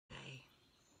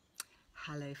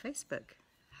Hello Facebook,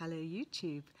 hello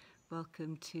YouTube,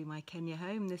 welcome to my Kenya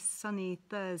home this sunny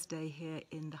Thursday here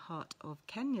in the heart of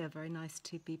Kenya. Very nice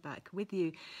to be back with you.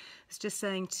 I was just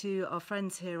saying to our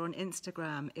friends here on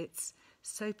Instagram, it's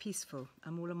so peaceful.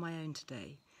 I'm all on my own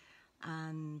today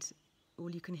and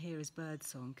all you can hear is bird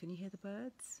song. Can you hear the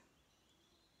birds?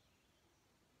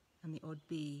 And the odd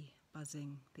bee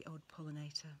buzzing, the odd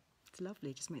pollinator. It's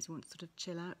lovely, just makes me want to sort of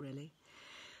chill out really.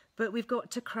 But we've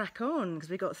got to crack on because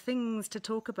we've got things to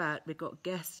talk about, we've got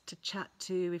guests to chat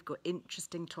to, we've got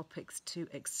interesting topics to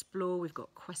explore, we've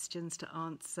got questions to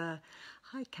answer.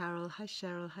 Hi Carol, hi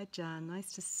Cheryl, hi Jan,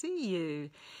 nice to see you.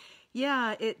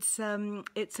 Yeah, it's a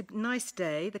nice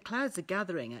day. The clouds are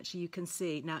gathering, actually, you can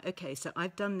see. Now, okay, so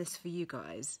I've done this for you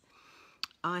guys.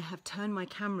 I have turned my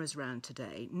cameras round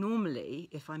today. Normally,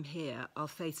 if I'm here, I'll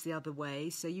face the other way,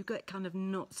 so you get kind of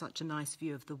not such a nice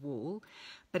view of the wall,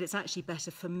 but it's actually better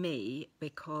for me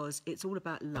because it's all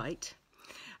about light.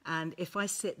 And if I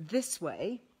sit this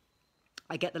way,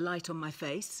 I get the light on my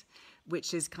face,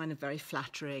 which is kind of very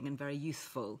flattering and very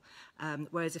youthful.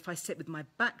 Whereas if I sit with my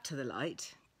back to the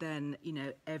light, then, you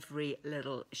know, every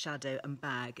little shadow and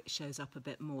bag shows up a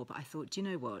bit more. But I thought, do you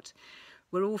know what?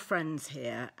 We're all friends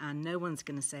here and no one's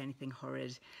going to say anything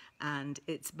horrid, and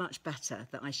it's much better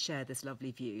that I share this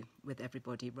lovely view with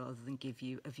everybody rather than give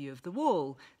you a view of the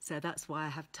wall. So that's why I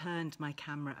have turned my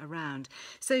camera around.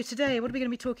 So today, what are we going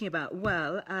to be talking about?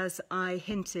 Well, as I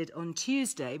hinted on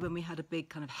Tuesday when we had a big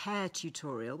kind of hair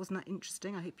tutorial, wasn't that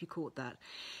interesting? I hope you caught that.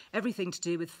 Everything to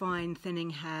do with fine, thinning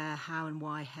hair, how and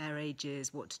why hair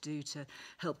ages, what to do to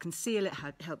help conceal it,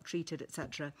 how help treat it,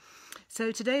 etc.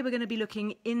 So today we're going to be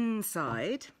looking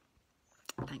inside.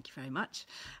 Thank you very much.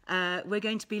 We're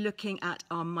going to be looking at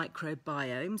our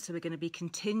microbiome, so we're going to be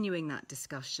continuing that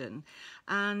discussion.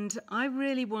 And I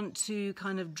really want to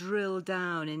kind of drill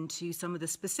down into some of the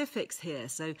specifics here.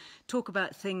 So talk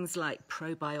about things like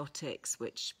probiotics,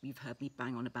 which you've heard me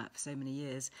bang on about for so many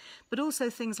years, but also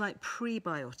things like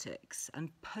prebiotics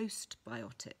and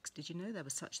postbiotics. Did you know there were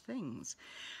such things?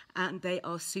 And they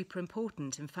are super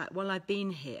important. In fact, while I've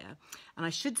been here, and I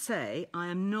should say I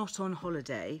am not on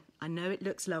holiday. I know it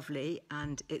looks lovely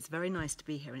and it's very nice to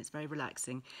be here and it's very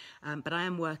relaxing, but I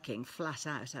am working flat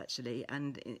out actually,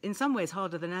 and in some ways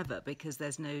harder than ever because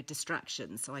there's no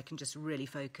distractions, so I can just really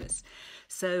focus.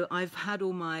 So I've had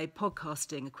all my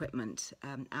podcasting equipment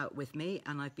out with me,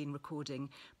 and I've been recording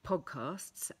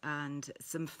podcasts and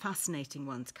some fascinating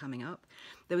ones coming up.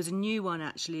 There was a new one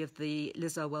actually of the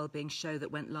Earle Wellbeing show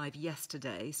that went live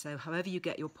yesterday, so however you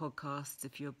get your podcasts,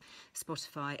 if you're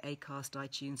Spotify, Acast,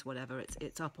 iTunes, whatever,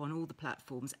 it's up on all the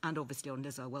platforms and obviously on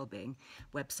Earle Wellbeing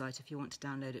website if you want to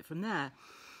download it from there.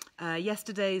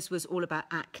 Yesterday's was all about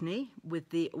acne with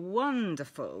the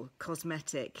wonderful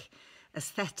cosmetic,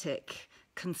 aesthetic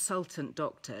consultant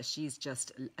doctor. She's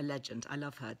just a legend. I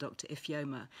love her, Dr.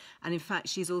 Ifeoma. And in fact,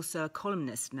 she's also a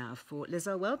columnist now for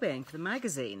Earle Wellbeing, for the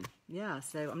magazine. Yeah,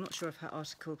 so I'm not sure if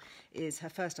her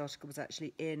first article was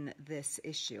actually in this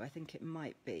issue. I think it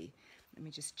might be. Let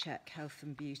me just check, Health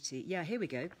and Beauty. Yeah, here we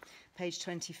go, page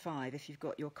 25, if you've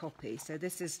got your copy. So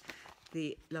this is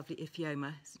the lovely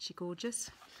Ifeoma. Isn't she gorgeous?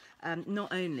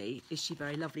 Not only is she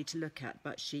very lovely to look at,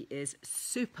 but she is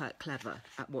super clever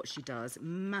at what she does,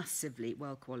 massively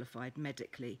well qualified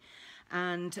medically.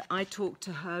 And I talked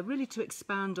to her really to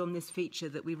expand on this feature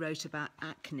that we wrote about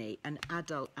acne and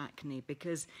adult acne,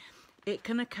 because it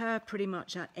can occur pretty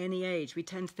much at any age. We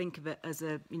tend to think of it as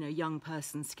a young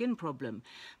person's skin problem,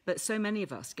 but so many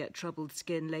of us get troubled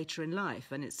skin later in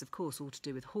life, and it's of course all to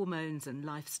do with hormones and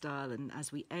lifestyle, and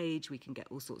as we age we can get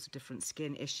all sorts of different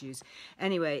skin issues.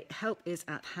 Anyway, help is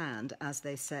at hand, as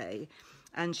they say,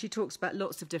 and she talks about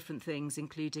lots of different things,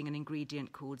 including an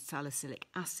ingredient called salicylic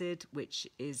acid, which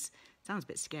sounds a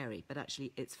bit scary, but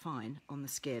actually it's fine on the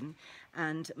skin.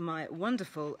 And my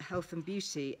wonderful Health and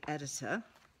Beauty editor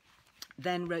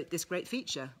then wrote this great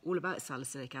feature all about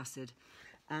salicylic acid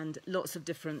and lots of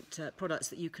different products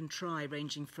that you can try,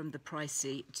 ranging from the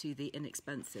pricey to the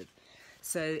inexpensive.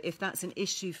 So if that's an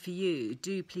issue for you,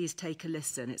 do please take a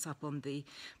listen. It's up on the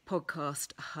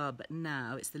podcast hub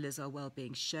now. It's the Earle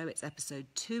Wellbeing Show. It's episode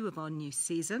 2 of our new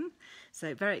season.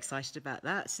 So very excited about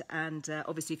that. And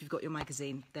obviously, if you've got your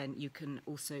magazine, then you can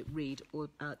also read all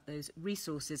about those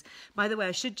resources. By the way,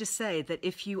 I should just say that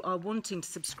if you are wanting to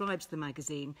subscribe to the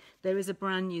magazine, there is a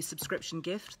brand new subscription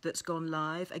gift that's gone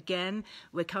live. Again,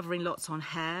 we're covering lots on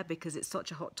hair because it's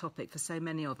such a hot topic for so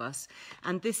many of us.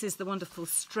 And this is the wonderful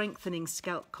Strengthening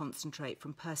scalp concentrate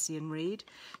from Percy and Reed.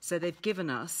 So they've given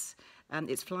us,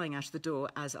 it's flying out of the door,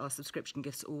 as our subscription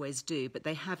gifts always do, but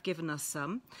they have given us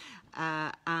some,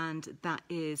 and that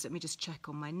is, let me just check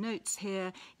on my notes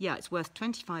here. Yeah, it's worth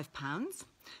 £25.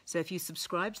 So if you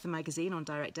subscribe to the magazine on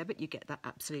direct debit, you get that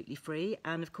absolutely free.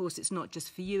 And of course, it's not just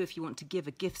for you if you want to give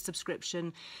a gift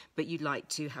subscription, but you'd like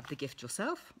to have the gift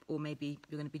yourself, or maybe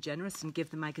you're going to be generous and give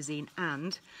the magazine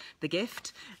and the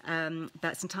gift.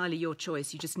 That's entirely your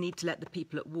choice. You just need to let the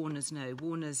people at Warner's know.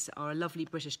 Warner's are a lovely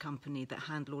British company that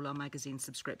handle all our magazine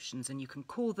subscriptions, and you can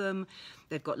call them.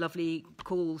 They've got lovely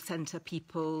call centre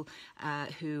people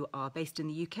who are based in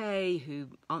the UK, who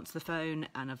answer the phone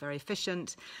and are very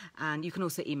efficient. And you can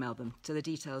also email them. So the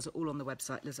details are all on the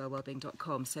website,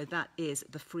 lizearlewellbeing.com. So that is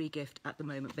the free gift at the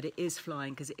moment, but it is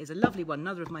flying because it is a lovely one.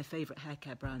 Another of my favourite hair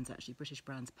care brands, actually, British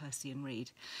brands, Percy and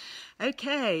Reed.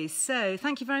 Okay, so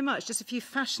thank you very much. Just a few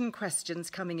fashion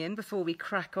questions coming in before we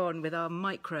crack on with our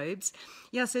microbes.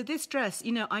 Yeah, so this dress,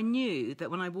 you know, I knew that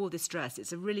when I wore this dress,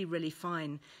 it's a really, really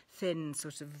fine, thin,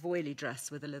 sort of voily dress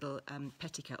with a little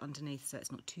petticoat underneath, so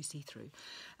it's not too see-through.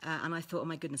 And I thought, oh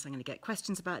my goodness, I'm going to get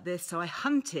questions about this. So I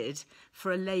hunted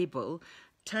for a label,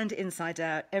 turned it inside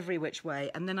out every which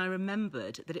way, and then I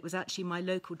remembered that it was actually my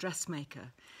local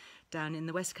dressmaker down in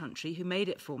the West Country who made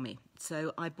it for me.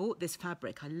 So I bought this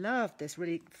fabric. I loved this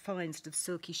really fine sort of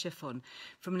silky chiffon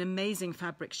from an amazing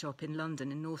fabric shop in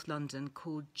London, in North London,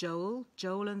 called Joel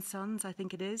and Sons, I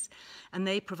think it is. And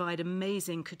they provide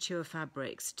amazing couture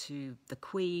fabrics to the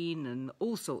Queen and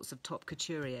all sorts of top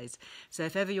couturiers. So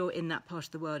if ever you're in that part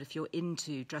of the world, if you're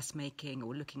into dressmaking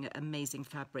or looking at amazing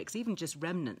fabrics, even just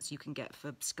remnants you can get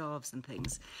for scarves and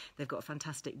things, they've got a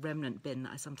fantastic remnant bin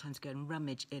that I sometimes go and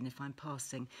rummage in if I'm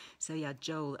passing. So yeah,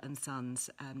 Joel and Sons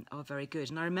are very good.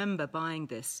 And I remember buying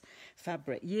this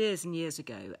fabric years and years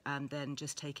ago and then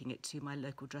just taking it to my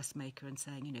local dressmaker and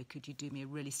saying, you know, could you do me a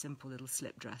really simple little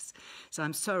slip dress? So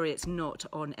I'm sorry it's not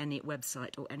on any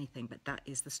website or anything, but that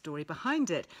is the story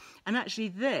behind it. And actually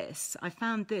this, I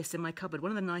found this in my cupboard.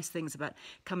 One of the nice things about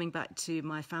coming back to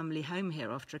my family home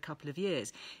here after a couple of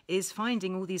years is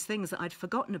finding all these things that I'd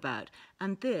forgotten about.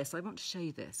 And this, I want to show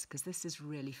you this because this is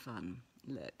really fun.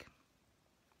 Look.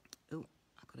 Oh,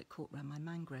 I've got it caught around my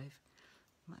mangrove.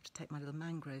 I might have to take my little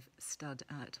mangrove stud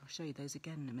out. I'll show you those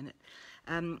again in a minute.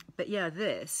 But yeah,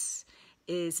 this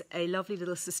is a lovely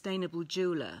little sustainable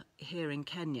jeweller here in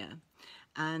Kenya.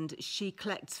 And she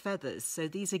collects feathers. So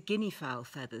these are guinea fowl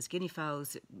feathers. Guinea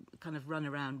fowls kind of run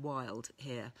around wild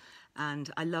here. And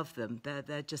I love them.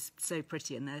 They're just so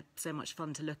pretty and they're so much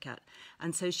fun to look at.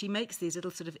 And so she makes these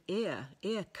little sort of ear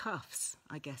cuffs,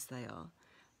 I guess they are.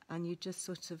 And you just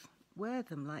sort of wear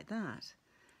them like that.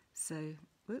 So,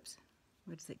 whoops,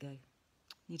 where does it go?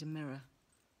 Need a mirror.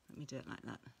 Let me do it like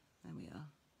that. There we are.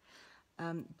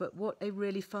 But what a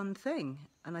really fun thing.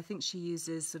 And I think she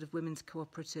uses sort of women's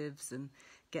cooperatives and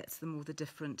gets them all the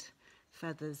different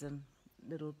feathers and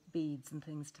little beads and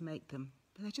things to make them.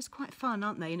 But they're just quite fun,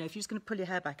 aren't they? You know, if you're just going to pull your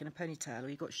hair back in a ponytail or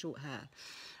you've got short hair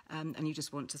and you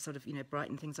just want to sort of, you know,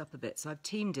 brighten things up a bit. So I've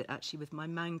teamed it actually with my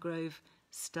mangrove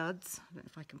studs. I don't know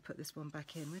if I can put this one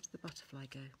back in. Where did the butterfly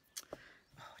go?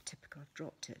 Oh, typical, I've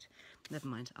dropped it. Never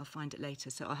mind, I'll find it later.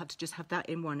 So I'll have to just have that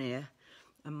in one ear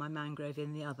and my mangrove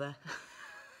in the other.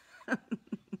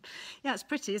 Yeah, it's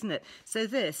pretty, isn't it? So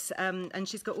this, and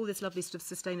she's got all this lovely sort of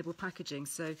sustainable packaging.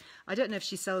 So I don't know if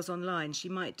she sells online. She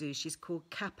might do. She's called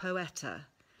Capoetta.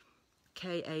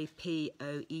 Kapoeta.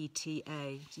 Do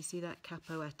you see that?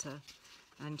 Capoetta.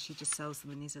 And she just sells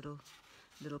them in these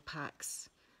little packs.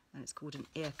 And it's called an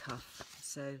ear cuff.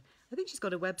 So I think she's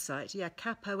got a website. Yeah,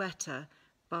 Capoetta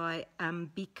by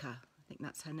Ambika. I think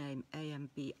that's her name,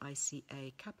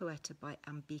 Ambica. Capoetta by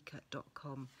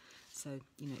Ambika.com. So,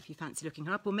 you know, if you fancy looking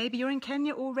her up, or maybe you're in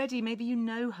Kenya already, maybe you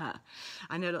know her.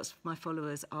 I know lots of my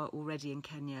followers are already in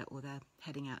Kenya, or they're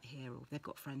heading out here, or they've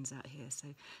got friends out here. So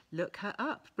look her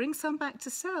up. Bring some back to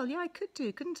sell. Yeah, I could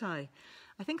do, couldn't I?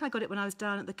 I think I got it when I was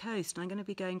down at the coast. I'm going to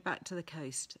be going back to the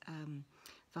coast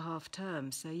for half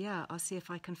term. So yeah, I'll see if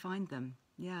I can find them.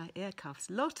 Yeah, ear cuffs,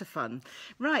 lot of fun.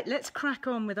 Right, let's crack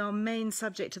on with our main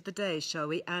subject of the day, shall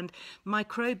we? And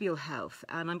microbial health.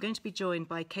 And I'm going to be joined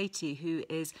by Katie, who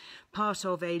is part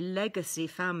of a legacy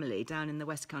family down in the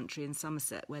West Country in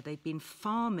Somerset, where they've been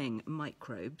farming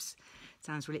microbes.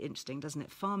 Sounds really interesting, doesn't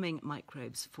it? Farming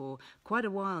microbes for quite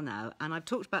a while now. And I've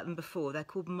talked about them before. They're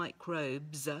called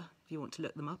microbes, if you want to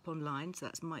look them up online. So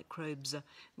that's microbes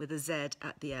with a Z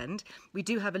at the end. We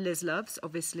do have a Liz Loves,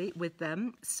 obviously, with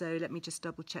them. So let me just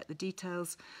double check the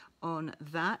details on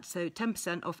that. So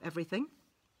 10% off everything.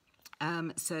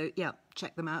 So yeah,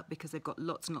 check them out because they've got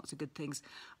lots and lots of good things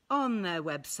on their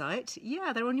website.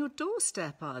 Yeah, they're on your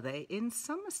doorstep, are they, in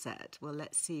Somerset? Well,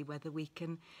 let's see whether we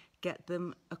can get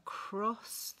them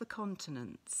across the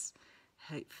continents.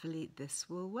 Hopefully this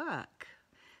will work.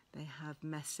 They have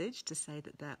messaged to say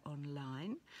that they're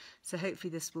online. So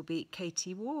hopefully this will be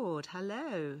Katie Ward.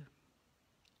 Hello.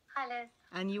 Hi, Liz.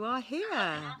 And you are here.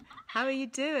 How are you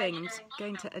doing? I'm just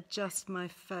going to adjust my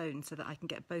phone so that I can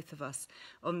get both of us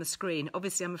on the screen.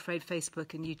 Obviously, I'm afraid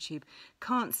Facebook and YouTube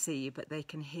can't see you, but they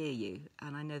can hear you.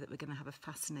 And I know that we're going to have a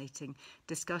fascinating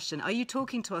discussion. Are you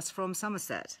talking to us from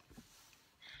Somerset?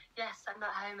 Yes, I'm at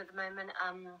home at the moment.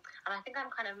 And I think I'm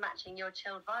kind of matching your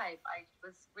chilled vibe. I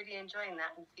was really enjoying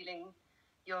that and feeling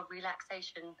your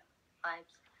relaxation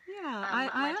vibes. Yeah,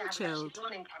 I am chilled. My dad was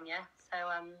born in Kenya, so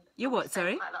you're what?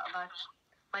 Sorry.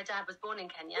 My dad was born in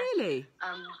Kenya. Really?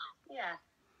 Yeah.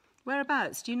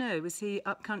 Whereabouts? Do you know? Was he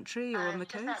up country or on the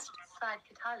coast? Just outside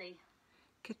Kitale.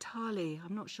 Kitale.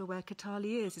 I'm not sure where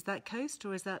Kitale is. Is that coast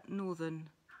or is that northern?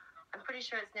 I'm pretty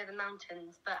sure it's near the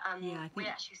mountains, but yeah, we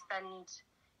actually spend.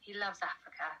 He loves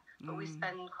Africa, but we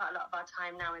spend quite a lot of our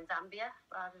time now in Zambia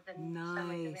rather than. Nice.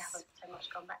 We haven't so much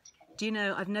gone back to Kenya. Do you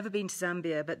know? I've never been to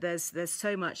Zambia, but there's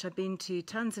so much. I've been to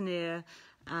Tanzania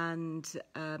and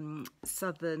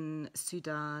southern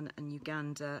Sudan and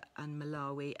Uganda and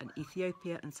Malawi and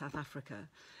Ethiopia and South Africa.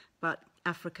 But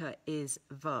Africa is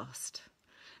vast.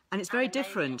 And it's very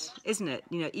different, isn't it?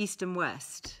 You know, east and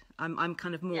west. I'm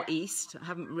kind of more east. I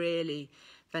haven't really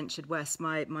ventured west.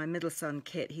 My middle son,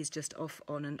 Kit, he's just off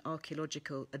on an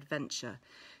archaeological adventure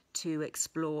to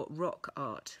explore rock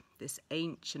art, this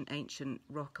ancient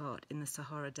rock art in the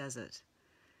Sahara Desert.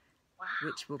 Wow,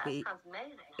 which will be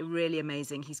amazing. Really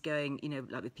amazing. He's going, you know,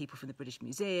 like with people from the British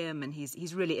Museum, and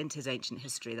he's really into his ancient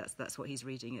history. That's what he's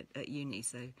reading at uni.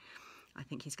 So I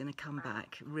think he's going to come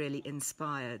back really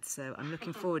inspired. So I'm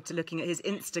looking forward to looking at his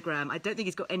Instagram. I don't think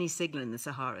he's got any signal in the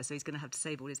Sahara, so he's going to have to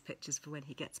save all his pictures for when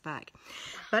he gets back.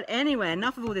 But anyway,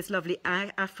 enough of all this lovely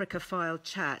Africa-file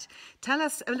chat. Tell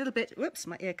us a little bit, whoops,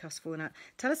 my ear cuff's fallen out.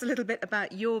 Tell us a little bit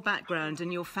about your background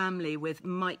and your family with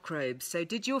microbes. So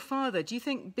do you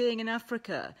think being in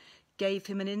Africa gave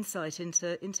him an insight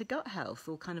into gut health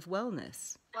or kind of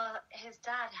wellness? Well, his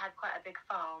dad had quite a big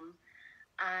farm.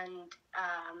 And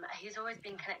he's always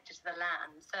been connected to the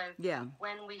land. So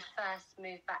when we first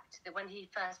moved back when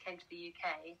he first came to the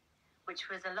UK, which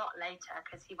was a lot later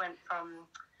because he went from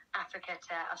Africa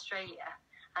to Australia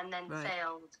and then was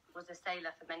a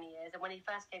sailor for many years. And when he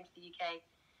first came to the UK,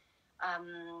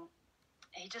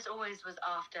 he just always was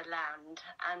after land.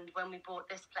 And when we bought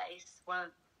this place, one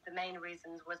of the main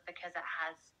reasons was because it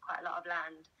has quite a lot of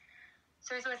land.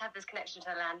 So he's always had this connection to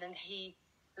the land, and he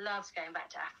loves going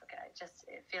back to Africa.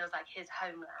 It feels like his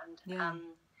homeland. Yeah.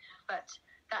 But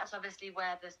that's obviously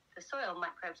where the soil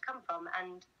microbes come from.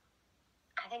 And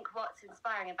I think what's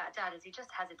inspiring about Dad is he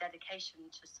just has a dedication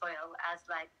to soil as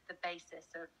like the basis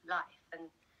of life.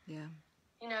 And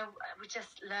you know, we're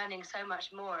just learning so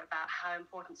much more about how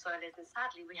important soil is. And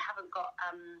sadly, we haven't got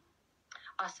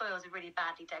our soils are really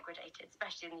badly degraded,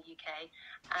 especially in the UK.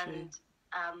 And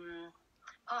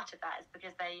part of that is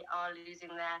because they are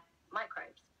losing their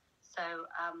microbes. So,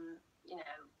 you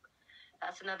know,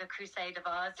 that's another crusade of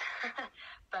ours.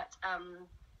 But,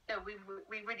 no, we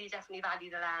really definitely value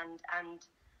the land and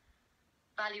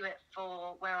value it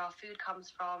for where our food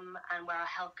comes from and where our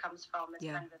health comes from as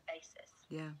kind of a basis.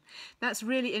 Yeah, that's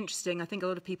really interesting. I think a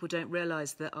lot of people don't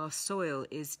realise that our soil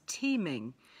is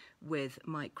teeming with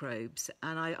microbes.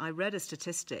 And I read a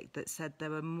statistic that said there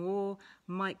were more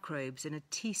microbes in a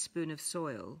teaspoon of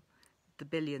soil, the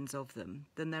billions of them,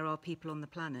 than there are people on the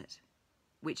planet,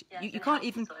 which you can't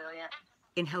even soil,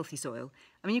 in healthy soil.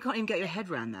 I mean, you can't even get your head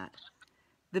around that.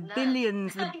 The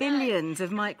billions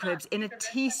of microbes in a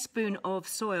teaspoon of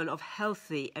soil, of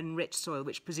healthy and rich soil,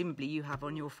 which presumably you have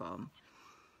on your farm.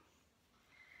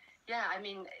 Yeah, I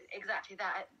mean, exactly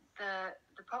that.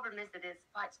 The problem is that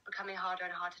it's becoming harder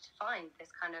and harder to find this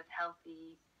kind of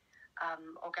healthy,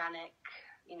 organic,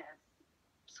 you know,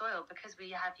 soil, because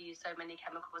we have used so many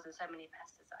chemicals and so many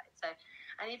pesticides. So,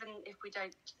 and even if we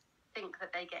don't think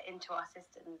that they get into our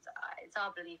systems, it's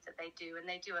our belief that they do, and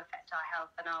they do affect our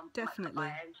health and our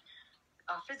microbiome,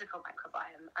 our physical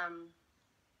microbiome.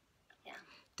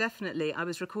 Definitely. I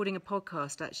was recording a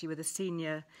podcast actually with a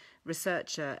senior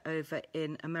researcher over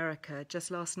in America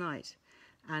just last night,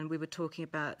 and we were talking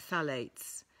about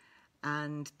phthalates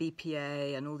and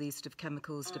BPA and all these sort of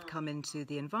chemicals that have come into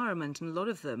the environment, and a lot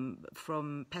of them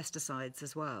from pesticides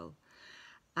as well,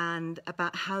 and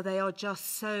about how they are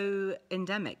just so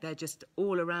endemic. They're just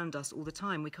all around us all the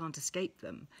time. We can't escape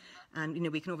them. And, you know,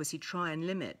 we can obviously try and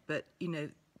limit, but, you know,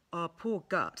 our poor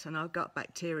gut and our gut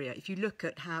bacteria, if you look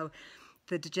at how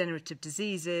the degenerative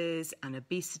diseases and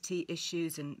obesity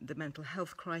issues and the mental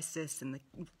health crisis and the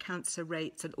cancer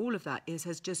rates and all of that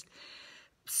has just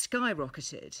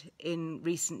skyrocketed in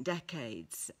recent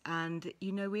decades. And,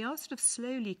 you know, we are sort of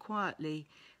slowly, quietly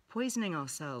poisoning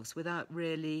ourselves without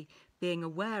really being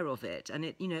aware of it. And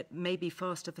it, you know, it may be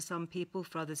faster for some people,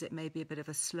 for others it may be a bit of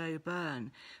a slow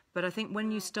burn. But I think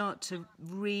when you start to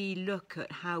re-look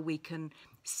at how we can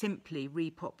simply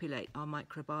repopulate our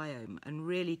microbiome and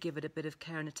really give it a bit of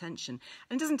care and attention,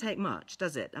 and it doesn't take much,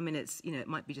 does it? I mean, it's, you know, it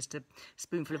might be just a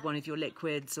spoonful of one of your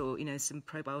liquids, or, you know, some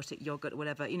probiotic yogurt or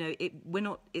whatever. You know,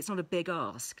 it's not a big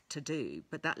ask to do,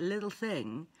 but that little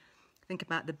thing, think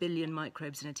about the billion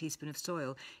microbes in a teaspoon of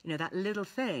soil, you know, that little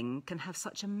thing can have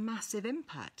such a massive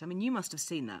impact. I mean, you must have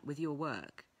seen that with your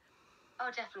work. Oh,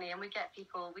 definitely. And we get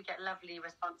lovely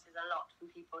responses a lot from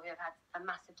people who have had a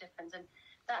massive difference. And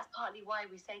that's partly why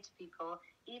we say to people,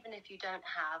 even if you don't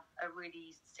have a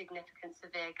really significant,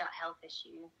 severe gut health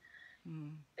issue,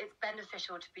 it's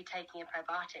beneficial to be taking a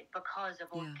probiotic because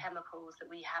of all the chemicals that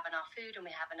we have in our food and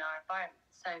we have in our environment.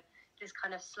 So this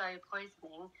kind of slow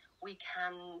poisoning, we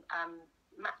can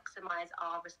maximize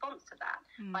our response to that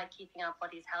by keeping our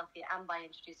bodies healthy and by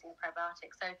introducing a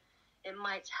probiotic. So it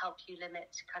might help you limit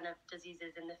kind of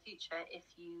diseases in the future if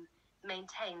you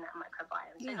maintain that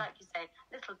microbiome. So like you say,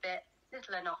 little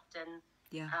and often.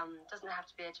 Doesn't have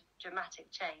to be a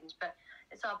dramatic change, but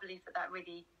it's our belief that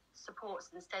really supports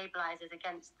and stabilizes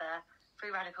against the free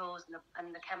radicals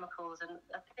and the chemicals and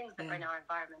the things that are in our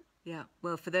environment. Yeah,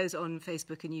 well, for those on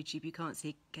Facebook and YouTube, you can't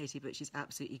see Katie, but she's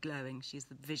absolutely glowing. She's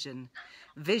the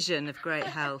vision of great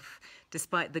health,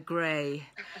 despite the grey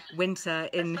winter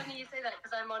in... It's funny you say that,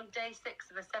 because I'm on day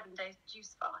 6 of a 7-day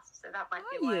juice fast, so that might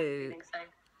be why I'm feeling so...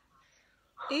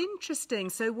 Interesting.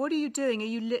 So what are you doing? Are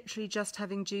you literally just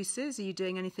having juices? Are you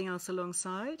doing anything else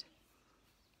alongside?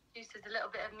 Juices, a little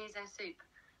bit of miso soup,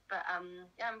 but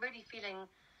I'm really feeling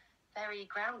very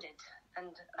grounded,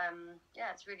 and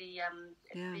it's really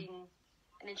it's been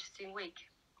an interesting week.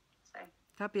 So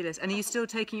fabulous. And are you still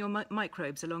taking your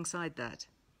microbes alongside that?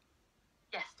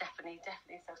 Yes, definitely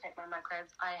still take my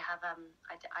microbes. I have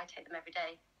I take them every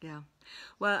day. Yeah.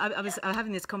 Well, I was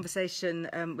having this conversation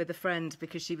with a friend,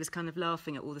 because she was kind of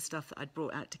laughing at all the stuff that I'd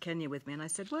brought out to Kenya with me, and I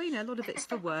said, well, you know, a lot of it's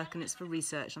for work and it's for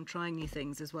research. I'm trying new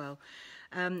things as well.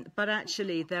 But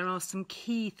actually, there are some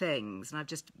key things, and I'm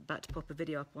just about to pop a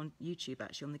video up on YouTube,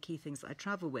 actually, on the key things that I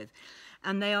travel with.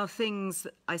 And they are things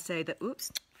that I say that,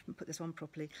 oops, I can put this on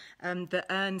properly, that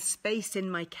earn space in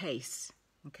my case.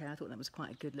 Okay, I thought that was quite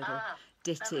a good little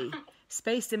ditty.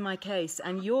 Space in my case.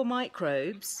 And your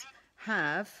microbes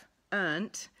have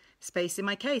earned space in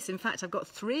my case. In fact, I've got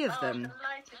 3 of them. I'm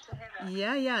delighted to hear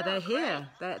that. Yeah, they're here.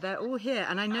 They're all here.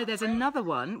 And I know there's another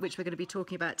one, which we're going to be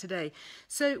talking about today.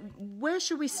 So where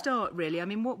should we start, really? I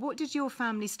mean, what did your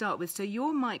family start with? So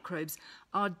your microbes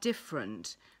are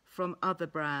different from other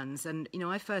brands. And, you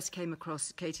know, I first came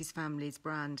across Katie's family's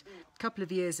brand a couple of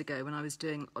years ago when I was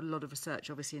doing a lot of research,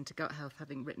 obviously, into gut health,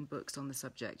 having written books on the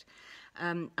subject.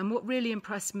 And what really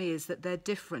impressed me is that they're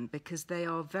different because they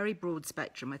are very broad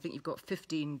spectrum. I think you've got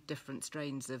 15 different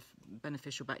strains of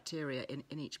beneficial bacteria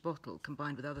in each bottle,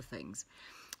 combined with other things.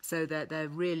 So they're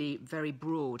really very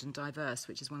broad and diverse,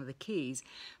 which is one of the keys.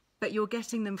 But you're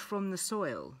getting them from the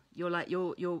soil. You're like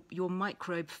you're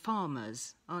microbe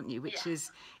farmers, aren't you? Which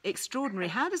is extraordinary.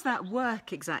 How does that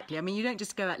work exactly? I mean, you don't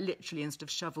just go out literally and sort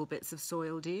of shovel bits of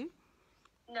soil, do you?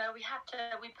 No, we have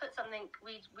to. We put something.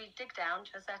 We dig down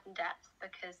to a certain depth,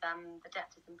 because the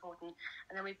depth is important,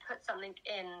 and then we put something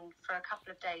in for a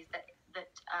couple of days that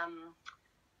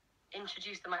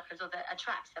introduce the microbes, or that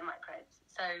attracts the microbes.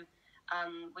 So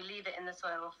we leave it in the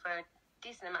soil for a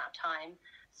decent amount of time,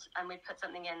 and we put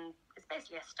something in. It's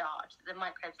basically a starch that the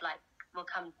microbes will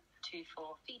come to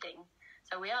for feeding.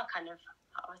 So we are kind of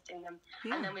harvesting them,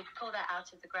 and then we pull that out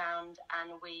of the ground,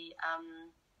 and we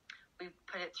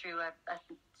put it through a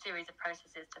series of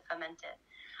processes to ferment it.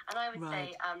 And I would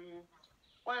say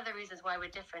one of the reasons why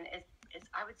we're different is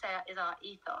I would say is our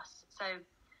ethos. So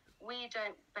we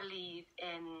don't believe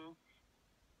in.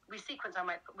 We sequence our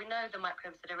microbes. We know the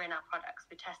microbes that are in our products.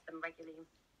 We test them regularly.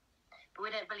 But we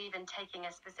don't believe in taking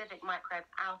a specific microbe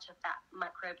out of that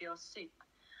microbial soup.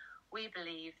 We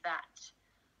believe that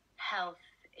health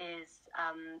is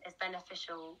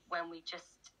beneficial when we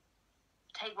just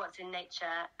take what's in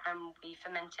nature and we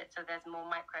ferment it so there's more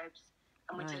microbes,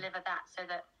 and we deliver that so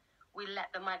that we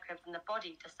let the microbes in the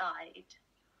body decide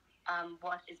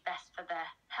what is best for the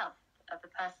health of the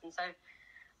person. So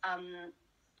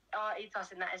our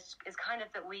ethos in that is kind of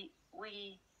that we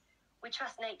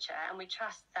trust nature, and we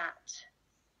trust that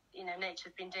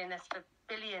nature's been doing this for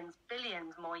billions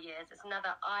more years. It's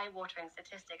another eye-watering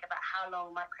statistic about how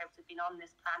long microbes have been on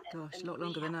this planet. Gosh, a lot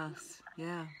longer than us.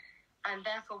 Yeah. And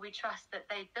therefore we trust that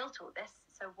they built all this.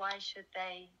 So why should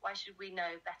we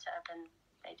know better than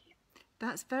they do?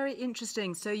 That's very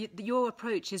interesting. So your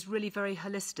approach is really very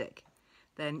holistic.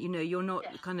 Then, you're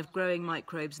not kind of growing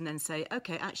microbes and then say,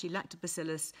 okay, actually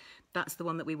lactobacillus, that's the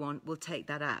one that we want, we'll take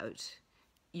that out.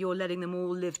 You're letting them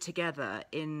all live together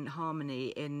in harmony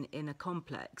in a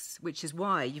complex, which is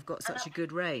why you've got such a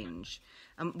good range.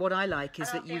 And what I like is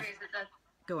that you've...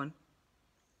 Go on.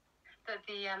 That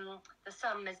the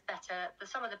sum is better, the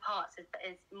sum of the parts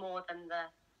is more than the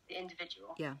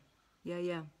individual. Yeah.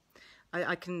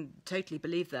 I can totally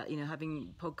believe that,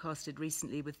 having podcasted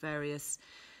recently with various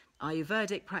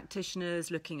Ayurvedic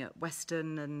practitioners looking at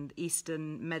Western and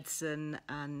Eastern medicine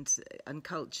and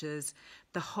cultures,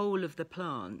 the whole of the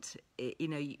plant,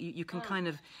 you can kind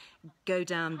of go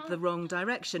down the wrong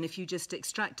direction if you just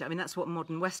extract it. I mean, that's what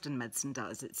modern Western medicine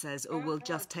does. It says, we'll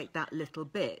just take that little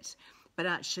bit. But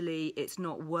actually, it's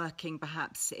not working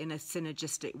perhaps in a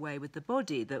synergistic way with the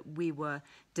body that we were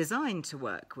designed to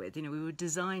work with. We were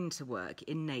designed to work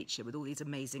in nature with all these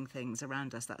amazing things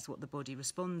around us. That's what the body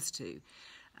responds to.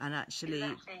 And actually,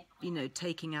 exactly.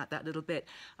 Taking out that little bit.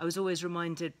 I was always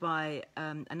reminded by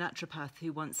a naturopath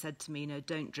who once said to me,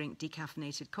 don't drink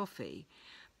decaffeinated coffee,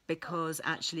 because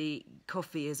actually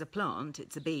coffee is a plant,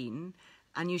 it's a bean,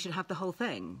 and you should have the whole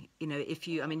thing.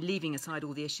 Leaving aside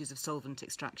all the issues of solvent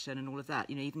extraction and all of that,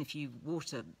 even if you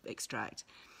water extract,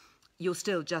 you're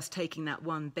still just taking that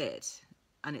one bit,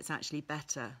 and it's actually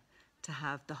better to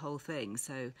have the whole thing.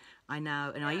 So I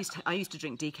used to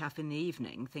drink decaf in the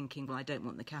evening, thinking, well, I don't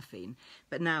want the caffeine.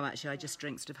 But now actually I just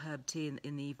drink sort of herb tea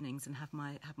in the evenings and have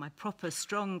my proper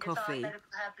strong coffee. It's our medical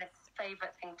herbalist's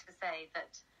favourite thing to say,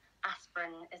 that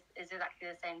aspirin is exactly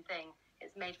the same thing.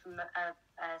 It's made from a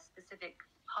specific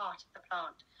part of the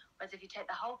plant. Whereas if you take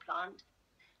the whole plant,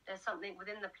 there's something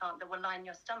within the plant that will line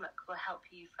your stomach, will help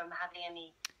you from having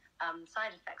any side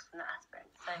effects from the aspirin.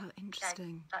 So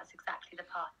interesting. That's exactly the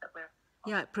path that we're on.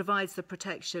 Yeah, it provides the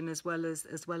protection as well as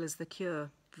the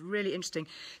cure. Really interesting.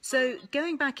 So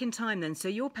going back in time then, so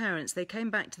your parents, they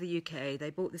came back to the UK, they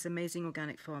bought this amazing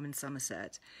organic farm in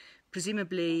Somerset.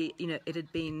 Presumably, it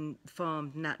had been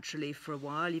farmed naturally for a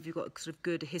while. Have you got a sort of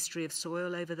good history of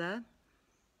soil over there?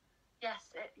 Yes,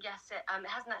 it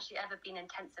hasn't actually ever been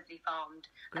intensively farmed.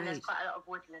 Great. And there's quite a lot of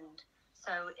woodland.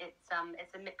 So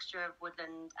it's a mixture of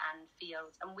woodland and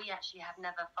fields, and we actually have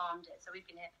never farmed it. So we've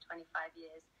been here for 25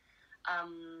 years.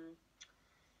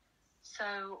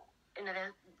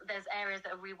 There's areas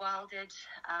that are rewilded.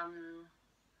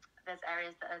 There's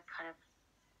areas that are kind of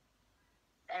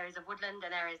areas of woodland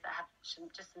and areas that have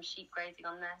just some sheep grazing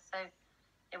on there. So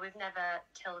we've never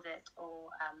tilled it or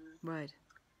right.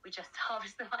 We just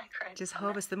harvest the microbes. Just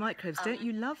harvest the microbes. Don't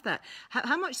you love that?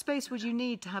 How much space would you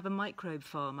need to have a microbe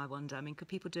farm, I wonder? I mean, could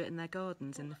people do it in their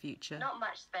gardens in the future? Not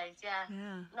much space, yeah.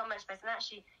 Not much space. And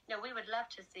actually, we would love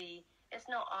to see, it's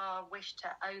not our wish to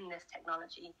own this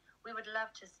technology. We would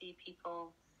love to see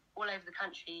people all over the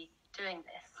country doing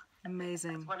this.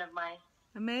 Amazing. That's one of my...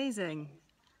 Amazing.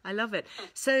 I love it.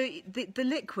 So the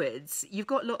liquids, you've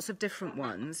got lots of different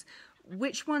ones.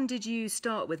 Which one did you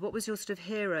start with? What was your sort of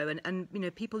hero?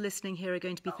 And people listening here are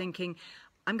going to be thinking,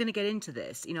 I'm going to get into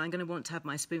this. I'm going to want to have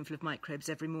my spoonful of microbes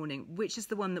every morning. Which is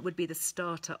the one that would be the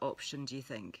starter option, do you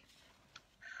think?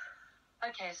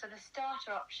 Okay, so the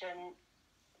starter option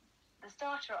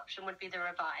would be the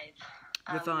Revive.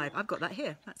 Revive. I've got that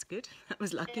here. That's good. That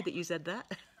was lucky that you said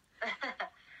that.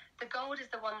 The gold is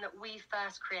the one that we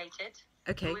first created.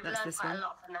 Okay, we've that's learned this quite one. a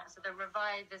lot from that. So the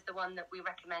Revive is the one that we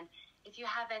recommend. If you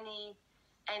have any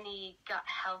gut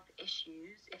health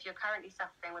issues, if you're currently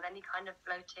suffering with any kind of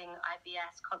bloating,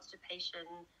 IBS, constipation,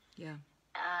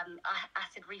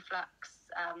 acid reflux,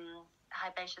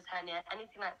 herbaceous hernia,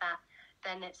 anything like that,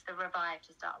 then it's the Revive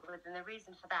to start with. And the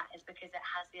reason for that is because it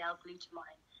has the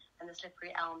L-glutamine and the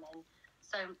slippery elm in.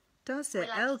 So does it?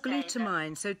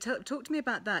 L-glutamine. So talk to me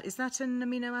about that. Is that an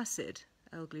amino acid?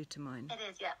 L-glutamine. It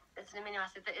is, yeah. It's an amino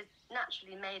acid that is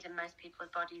naturally made in most people's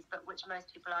bodies, but which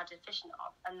most people are deficient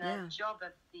of. And the job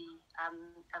of the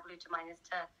L-glutamine is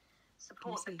to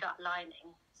support the gut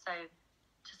lining, so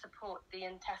to support the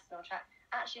intestinal tract,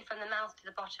 actually from the mouth to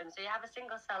the bottom. So you have a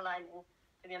single cell lining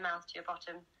from your mouth to your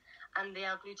bottom, and the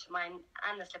L-glutamine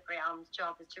and the slippery elm's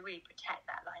job is to really protect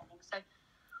that lining. So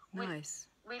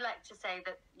we like to say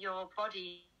that your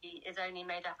body is only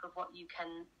made up of what you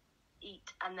can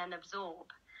eat and then absorb,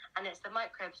 and it's the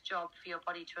microbes' job for your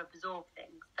body to absorb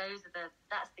things.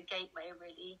 That's the gateway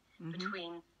really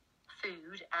between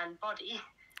food and body,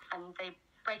 and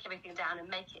break everything down and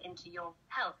make it into your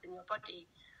health in your body.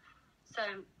 So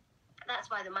that's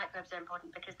why the microbes are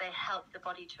important, because they help the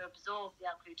body to absorb the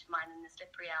L-glutamine and the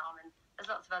slippery elm, and there's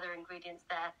lots of other ingredients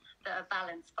there that are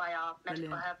balanced by our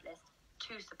medical herb list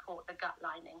to support the gut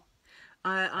lining.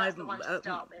 That's the one to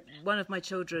start with. One of my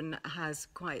children has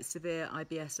quite severe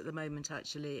IBS at the moment,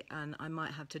 actually, and I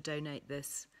might have to donate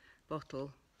this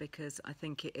bottle because I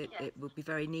think it will be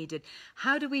very needed.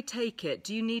 How do we take it?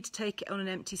 Do you need to take it on an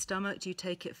empty stomach? Do you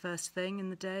take it first thing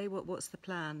in the day? What's the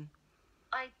plan?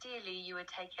 Ideally, you would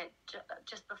take it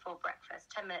just before breakfast,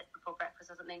 10 minutes before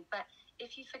breakfast or something. But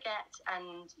if you forget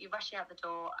and you're rushing out the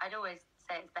door, I'd always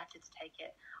say it's better to take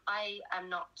it. I am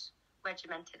not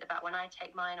regimented about when I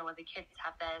take mine or when the kids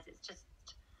have theirs. It's just,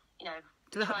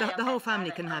 So the whole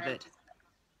family can have it.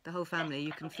 The whole family,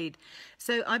 you can feed.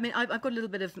 So, I mean, I've got a little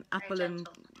bit of apple and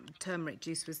turmeric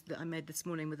juice that I made this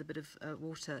morning with a bit of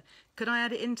water. Could I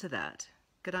add it into that?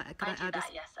 Could I add that,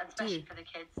 yes, and especially for the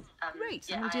kids. Great,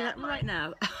 I'm going to do that right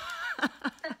now.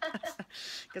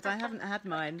 Because I haven't had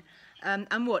mine.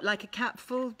 And what, like a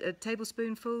capful, a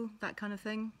tablespoonful, that kind of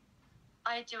thing?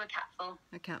 I do a capful.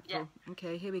 A capful. Yeah.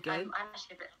 Okay, here we go. I'm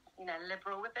actually a bit,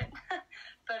 liberal with it.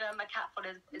 But a capful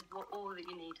is all that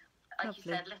you need. Like Lovely.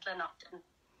 You said, little and often.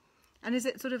 And is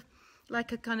it sort of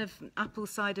like a kind of apple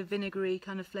cider vinegary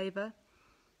kind of flavour?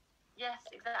 Yes,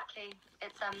 exactly.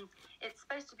 It's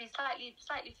supposed to be slightly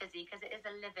fizzy because it is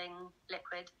a living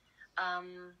liquid.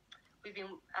 It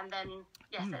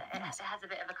has a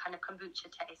bit of a kind of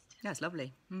kombucha taste. Yeah, it's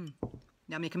lovely. I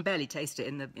mean, you can barely taste it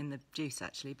in the juice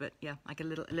actually, but yeah, I get a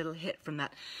little hit from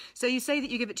that. So you say that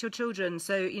you give it to your children.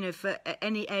 So for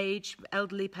any age,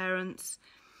 elderly parents,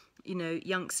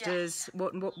 youngsters.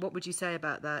 Yes. What would you say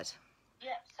about that?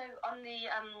 Yeah. So on the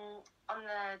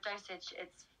dosage,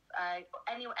 it's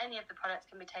any of the products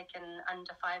can be taken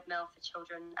under 5 ml for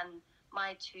children, and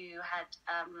my two had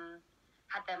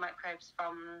their microbes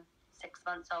from 6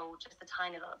 months old, just a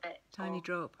tiny little bit. Tiny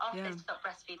drop. After they stop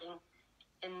breastfeeding,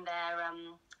 in their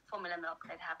formula milk,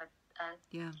 they'd have a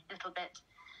little bit.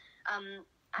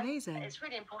 Amazing. It's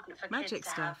really important for Magic kids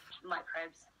to stuff. have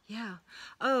microbes. Yeah.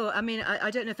 Oh, I mean,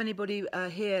 I don't know if anybody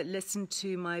here listened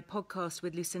to my podcast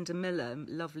with Lucinda Miller,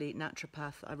 lovely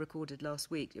naturopath I recorded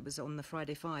last week. It was on the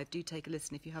Friday 5. Do take a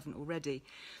listen if you haven't already,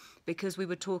 because we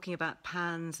were talking about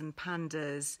PANS and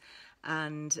PANDAS,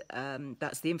 and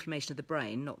that's the inflammation of the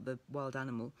brain, not the wild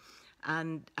animal,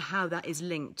 and how that is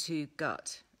linked to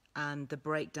gut and the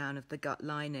breakdown of the gut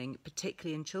lining,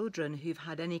 particularly in children who've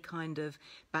had any kind of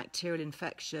bacterial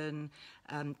infection,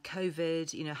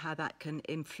 COVID, how that can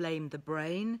inflame the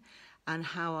brain, and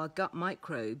how our gut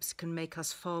microbes can make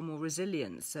us far more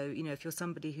resilient. So, if you're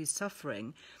somebody who's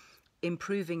suffering,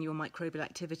 improving your microbial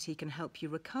activity can help you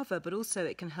recover, but also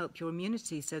it can help your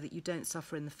immunity so that you don't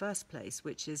suffer in the first place,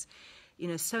 which is,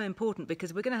 so important,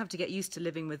 because we're going to have to get used to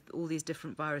living with all these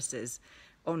different viruses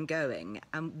ongoing,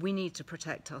 and we need to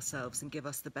protect ourselves and give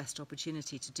us the best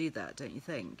opportunity to do that, don't you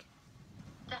think?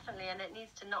 Definitely, and it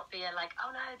needs to not be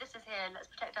oh no, this is here, let's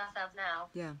protect ourselves now.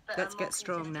 Yeah, but let's get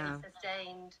strong now.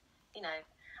 Sustained,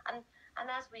 and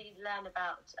as we learn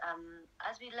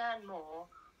as we learn more,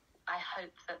 I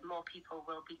hope that more people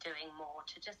will be doing more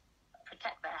to just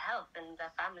protect their health and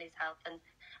their family's health, and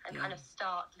kind of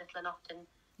start little and often,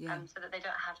 so that they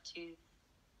don't have to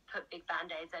put big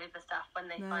band-aids over stuff when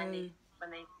they finally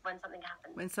when something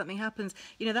happens. When something happens,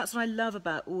 that's what I love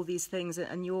about all these things,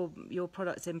 and your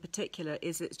products in particular,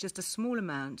 is it's just a small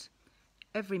amount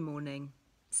every morning,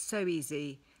 so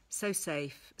easy, so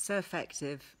safe, so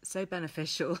effective, so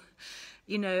beneficial.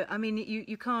 I mean,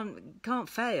 you can't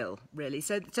fail really.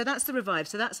 So that's the Revive.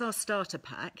 So that's our starter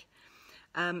pack.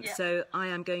 So I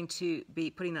am going to be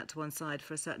putting that to one side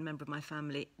for a certain member of my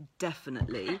family,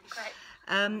 definitely. Great.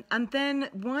 And then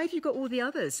why have you got all the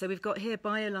others? So we've got here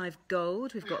BioLive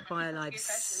Gold, we've got BioLive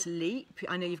Sleep.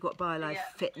 I know you've got BioLive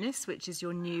Fitness, which is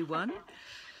your new one.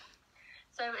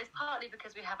 So it's partly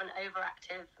because we have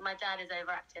my dad is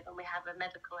overactive, and we have a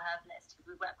medical herbalist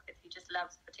who we work with who just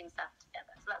loves putting stuff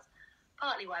together. So that's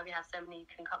partly why we have so many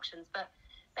concoctions. But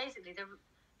basically the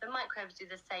microbes do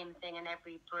the same thing in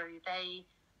every brew. They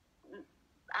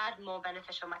add more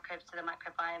beneficial microbes to the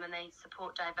microbiome, and they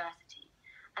support diversity.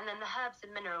 And then the herbs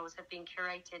and minerals have been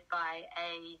curated by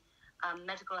a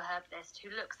medical herbalist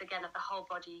who looks again at the whole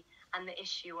body and the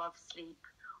issue of sleep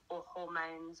or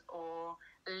hormones or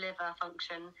liver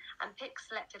function, and picks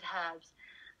selected herbs.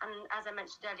 And as I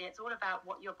mentioned earlier, it's all about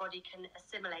what your body can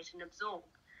assimilate and absorb.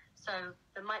 So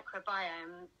the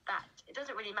microbiome, that it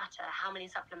doesn't really matter how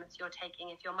many supplements you're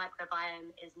taking if your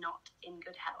microbiome is not in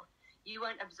good health. You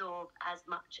won't absorb as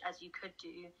much as you could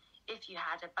do if you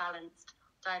had a balanced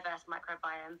diverse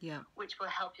microbiome, which will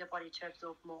help your body to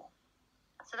absorb more.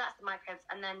 So that's the microbes.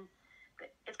 And then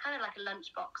it's kind of like a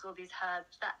lunchbox, all these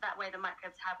herbs. That way the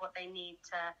microbes have what they need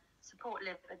to support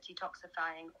liver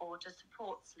detoxifying, or to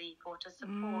support sleep, or to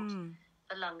support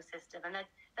the lung system. And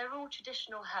they're all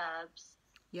traditional herbs.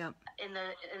 Yeah. In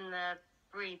the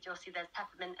breed, you'll see there's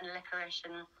peppermint and licorice,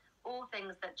 and all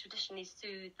things that traditionally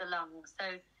soothe the lungs.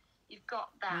 So you've got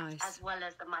that as well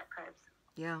as the microbes.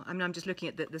 Yeah, I mean, I'm just looking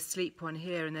at the sleep one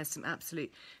here, and there's some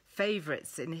absolute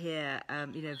favourites in here,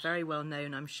 you know, very well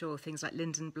known, I'm sure, things like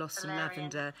linden blossom,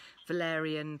 lavender,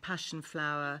 valerian, passion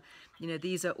flower. You know,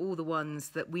 these are all the ones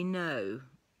that we know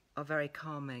are very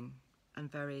calming and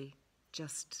very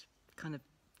just kind of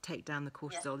take down the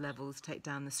cortisol levels, take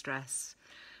down the stress.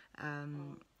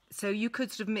 So you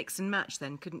could sort of mix and match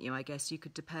then, couldn't you? I guess you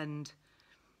could depend.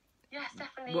 Yes,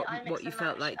 definitely. What you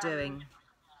felt like doing.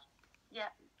 Yeah,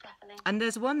 definitely. And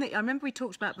there's one that I remember we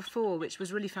talked about before, which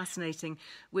was really fascinating,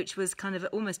 which was kind of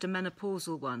almost a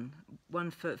menopausal one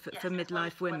for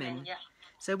midlife women. Yeah.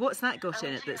 So what's that got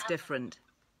in it that's different?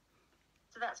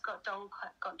 So that's got dong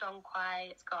quai.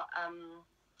 It's got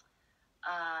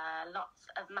lots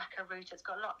of maca root. It's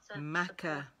got lots of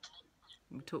maca.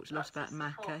 We talked a lot about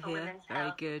maca here.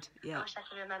 Very good. Yeah. I wish I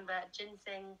could remember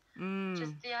ginseng.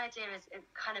 Just the idea is it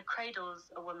kind of cradles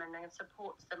a woman and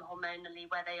supports them hormonally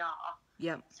where they are.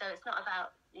 Yeah. So it's not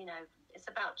about, you know, it's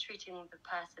about treating the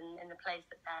person in the place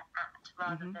that they're at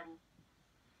rather than.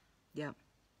 Yeah.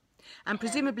 And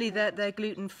presumably they're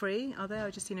gluten free, are they?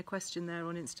 I've just seen a question there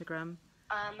on Instagram.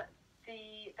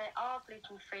 They are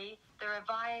gluten free. The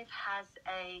Revive has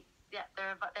they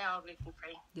are gluten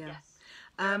free. Yeah. Yes.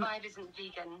 The Revive isn't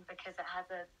vegan because it has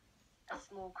a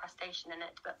small crustacean in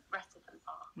it, but the rest of them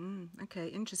are. Okay,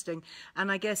 interesting. And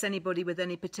I guess anybody with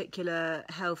any particular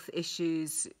health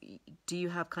issues, do you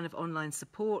have kind of online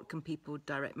support? Can people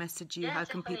direct message you? How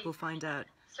can people find out?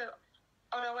 So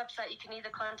on our website, you can either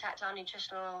contact our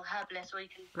nutritional herbalist or you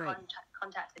can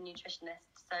contact the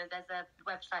nutritionist. So there's a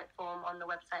website form on the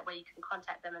website where you can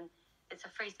contact them, and it's a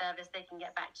free service. They can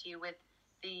get back to you with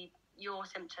your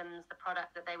symptoms, the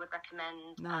product that they would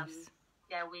recommend. Nice.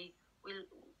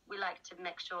 We like to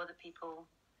make sure that people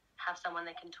have someone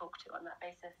they can talk to on that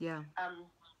basis. Yeah.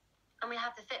 And we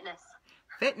have the fitness.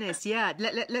 Fitness, yeah.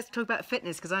 Let's talk about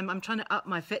fitness, because I'm trying to up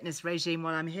my fitness regime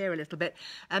while I'm here a little bit.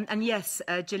 And yes,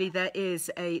 Gilly, there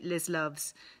is a Liz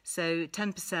Loves. So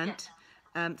 10%.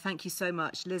 Yes. Thank you so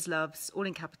much. Liz Loves, all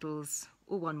in capitals,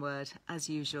 all one word, as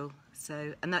usual.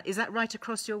 So, and is that right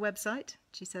across your website?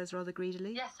 She says rather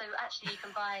greedily. Yes, so actually you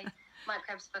can buy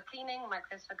microbes for cleaning,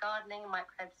 microbes for gardening,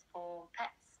 microbes for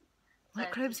pets. So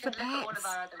microbes for pets. All of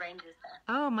our other ranges there.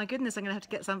 Oh my goodness, I'm going to have to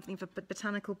get something for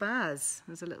Botanical Baz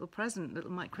as a little present, little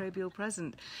microbial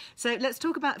present. So let's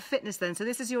talk about fitness then. So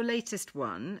this is your latest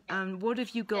one. What have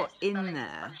you got in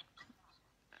there?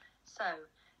 So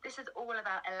this is all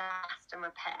about elast and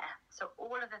repair. So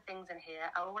all of the things in here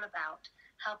are all about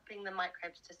helping the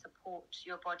microbes to support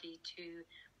your body to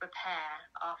repair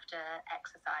after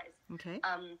exercise. Okay.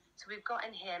 So we've got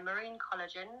in here marine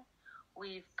collagen.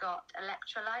 We've got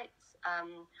electrolytes.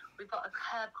 We've got a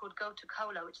herb called Gotu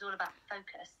Kola, which is all about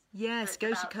focus. Yes, so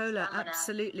Gotu Kola,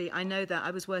 absolutely. I know that. I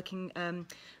was working,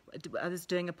 I was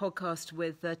doing a podcast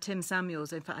with Tim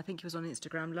Samuels. In fact, I think he was on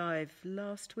Instagram Live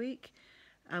last week.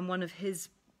 And one of his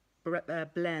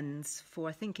blends for,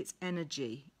 I think it's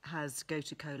energy, has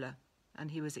Gotu Kola. And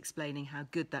he was explaining how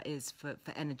good that is for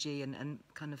energy and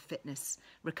kind of fitness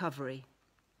recovery.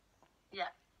 Yeah.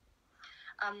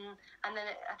 And then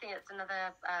I think it's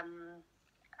another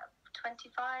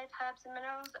 25 herbs and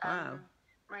minerals. Wow.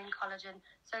 Marine collagen.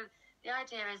 So the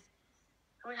idea is,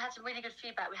 we had some really good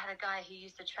feedback. We had a guy who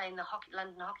used to train the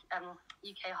London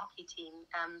UK hockey team,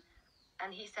 and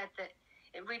he said that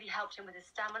it really helped him with his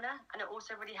stamina, and it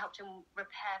also really helped him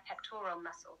repair pectoral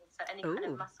muscles, so any kind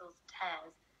of muscles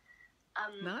tears.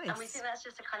 Nice. And we think that's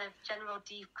just a kind of general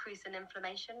decrease in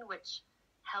inflammation, which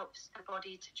helps the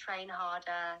body to train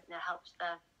harder. You know, helps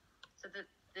the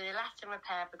elastin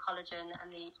repair of the collagen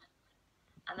and the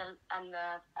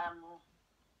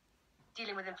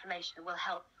dealing with inflammation will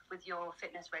help with your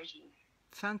fitness regime.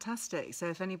 Fantastic. So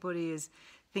if anybody is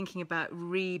thinking about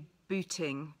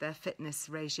rebooting their fitness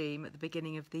regime at the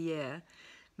beginning of the year,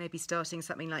 maybe starting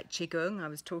something like Qigong. I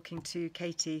was talking to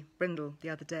Katie Brindle the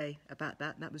other day about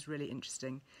that. That was really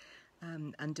interesting.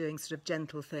 And doing sort of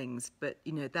gentle things. But,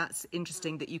 you know, that's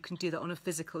interesting that you can do that on a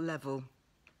physical level,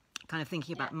 kind of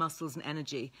thinking about muscles and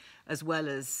energy, as well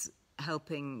as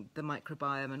helping the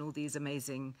microbiome and all these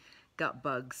amazing gut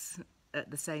bugs at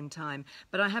the same time.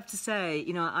 But I have to say,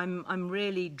 you know, I'm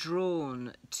really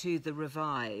drawn to the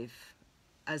Revive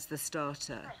as the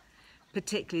starter.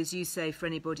 particularly, as you say, for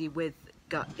anybody with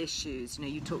gut issues. You know,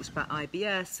 you talked about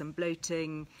IBS and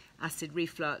bloating, acid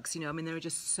reflux. You know, I mean, there are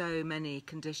just so many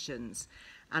conditions.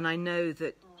 And I know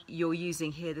that you're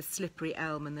using here the slippery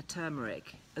elm and the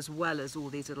turmeric, as well as all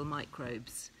these little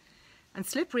microbes. And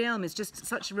slippery elm is just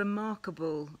such a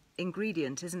remarkable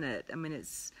ingredient, isn't it? I mean,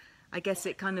 I guess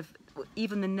it kind of,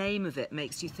 even the name of it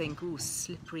makes you think, oh,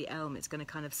 slippery elm, it's going to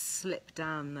kind of slip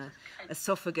down the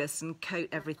esophagus and coat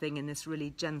everything in this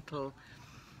really gentle,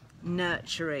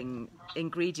 nurturing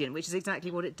ingredient, which is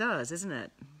exactly what it does, isn't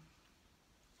it?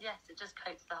 Yes, it just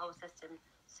coats the whole system,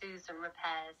 soothes and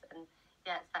repairs, and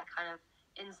yeah, it's that kind of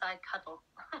inside cuddle.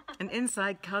 An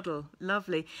inside cuddle,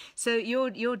 lovely. So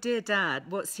your dear dad,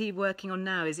 what's he working on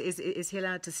now? Is he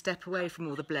allowed to step away from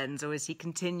all the blends, or is he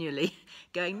continually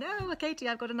going, no, Katie,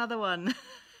 I've got another one?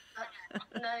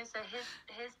 No, so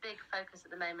his big focus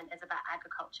at the moment is about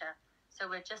agriculture. So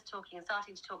we're just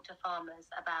starting to talk to farmers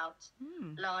about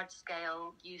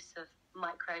large-scale use of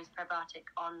microbes, probiotic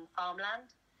on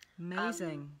farmland.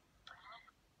 Amazing.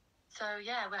 So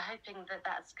yeah, we're hoping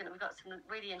we've got some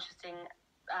really interesting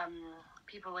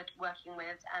people we're working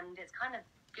with, and it's kind of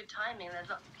good timing. There's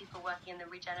lots of people working in the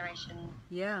regeneration,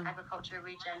 agriculture,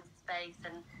 regen space,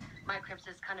 and microbes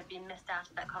has kind of been missed out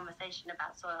of that conversation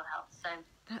about soil health.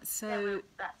 So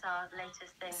that's our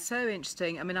latest thing. So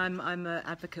interesting. I mean, I'm an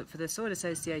advocate for the Soil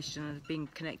Association, and I've been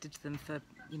connected to them for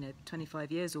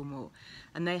 25 years or more,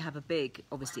 and they have a big,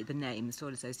 obviously the name, the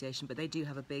Soil Association, but they do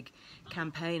have a big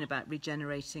campaign about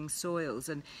regenerating soils.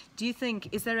 And do you think,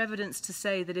 is there evidence to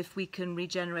say that if we can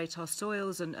regenerate our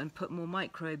soils and put more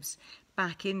microbes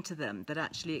back into them, that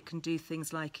actually it can do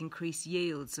things like increase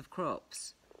yields of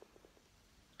crops?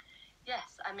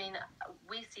 Yes, I mean,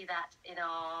 we see that in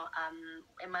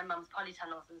in my mum's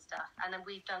polytunnels and stuff, and then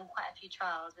we've done quite a few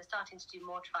trials. We're starting to do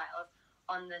more trials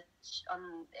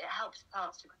it helps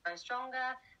plants to grow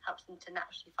stronger, helps them to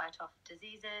naturally fight off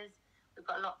diseases. We've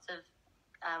got lots of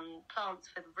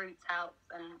plants with roots out,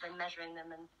 and we're measuring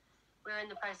them, and we're in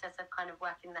the process of kind of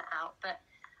working that out. But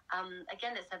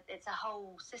again, it's a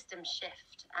whole system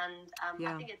shift, and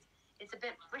I think it's a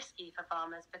bit risky for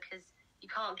farmers, because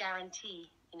you can't guarantee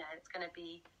it's going to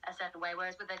be a certain way,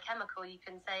 whereas with a chemical you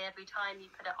can say every time you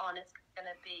put it on it's going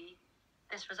to be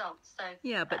this result. So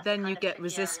yeah, but then you get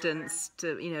resistance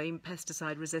to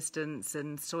pesticide resistance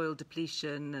and soil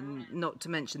depletion, and not to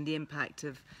mention the impact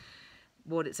of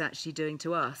what it's actually doing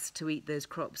to us to eat those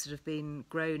crops that have been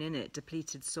grown in it.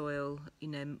 Depleted soil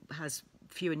has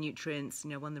fewer nutrients.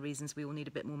 One of the reasons we all need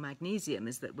a bit more magnesium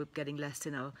is that we're getting less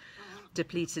in our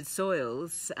depleted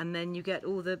soils, and then you get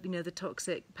all the the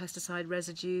toxic pesticide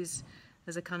residues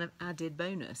as a kind of added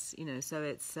bonus, so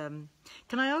it's...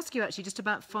 Can I ask you actually just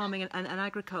about farming and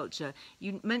agriculture?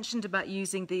 You mentioned about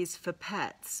using these for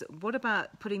pets. What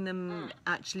about putting them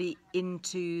actually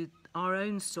into our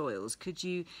own soils? Could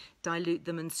you dilute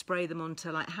them and spray them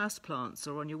onto like houseplants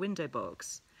or on your window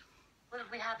box? Well,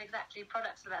 we have exactly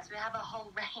products for that. So we have a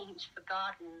whole range for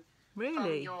gardens. Really?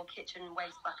 From your kitchen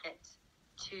waste bucket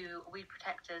to weed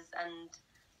protectors and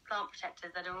plant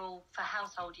protectors that are all for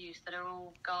household use, that are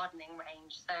all gardening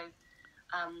range. So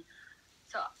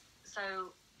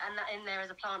and that in there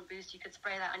is a plant boost. You could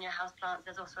spray that on your house plants.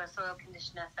 There's also a soil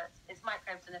conditioner. So it's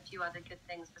microbes and a few other good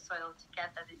things for soil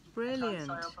together that you put on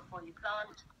soil before you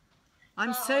plant.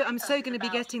 I'm so going to be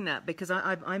getting that, because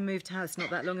I moved house not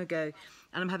that long ago,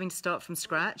 and I'm having to start from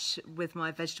scratch with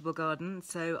my vegetable garden.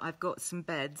 So I've got some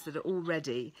beds that are all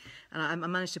ready, and I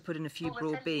managed to put in a few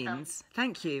broad beans.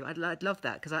 Thank you. I'd love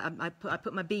that, because I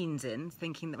put my beans in,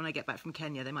 thinking that when I get back from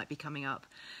Kenya they might be coming up.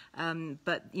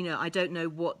 But I don't know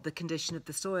what the condition of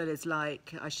the soil is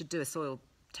like. I should do a soil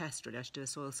test, really. I should do a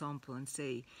soil sample and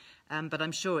see. But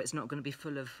I'm sure it's not going to be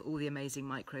full of all the amazing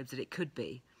microbes that it could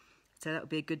be. So that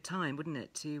would be a good time, wouldn't it,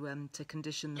 to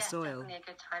condition the soil? Definitely a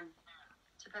good time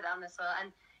to put that on the soil. And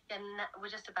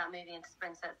we're just about moving into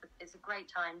spring, so it's a great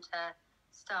time to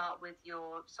start with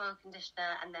your soil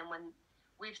conditioner. And then when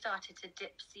we've started to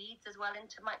dip seeds as well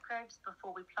into microbes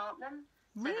before we plant them,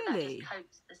 so that just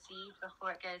coats the seed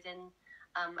before it goes in,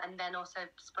 and then also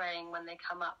spraying when they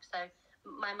come up. So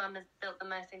my mum has built the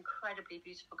most incredibly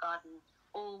beautiful garden,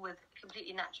 all with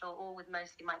completely natural, all with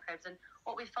mostly microbes. And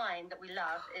what we find that we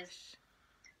love is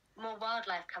more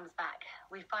wildlife comes back.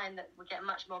 We find that we get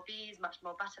much more bees, much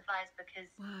more butterflies, because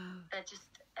they're just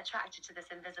attracted to this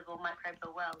invisible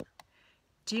microbial world.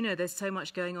 Do you know there's so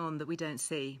much going on that we don't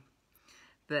see?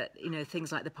 That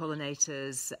things like the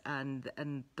pollinators and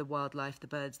the wildlife, the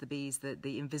birds, the bees,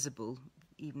 the invisible,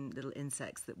 even little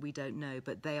insects that we don't know,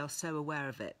 but they are so aware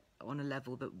of it on a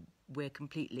level that we're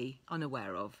completely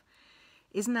unaware of.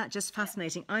 Isn't that just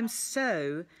fascinating? I'm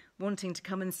so wanting to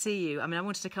come and see you. I mean, I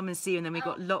wanted to come and see you, and then we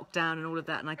got locked down and all of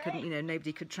that, and I couldn't,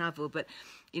 nobody could travel. But,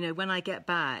 when I get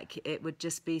back, it would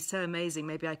just be so amazing.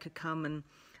 Maybe I could come and,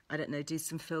 I don't know, do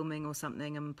some filming or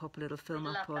something and pop a little film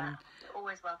up on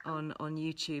always welcome. on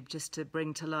YouTube, just to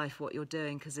bring to life what you're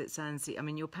doing, because it sounds, I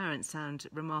mean, your parents sound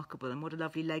remarkable, and what a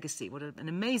lovely legacy, what an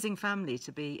amazing family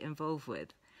to be involved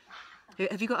with.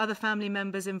 Have you got other family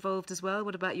members involved as well?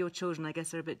 What about your children? I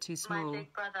guess they're a bit too small. My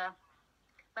big brother,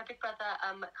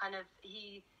 kind of,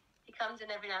 he comes in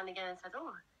every now and again and says,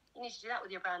 oh, you need to do that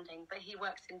with your branding. But he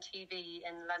works in TV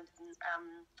in London,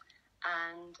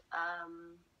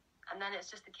 and then it's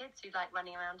just the kids who like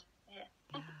running around here.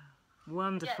 Yeah.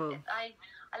 Wonderful. Yeah,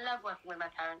 I love working with my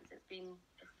parents. It's been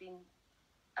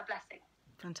a blessing.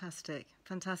 Fantastic,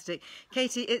 fantastic.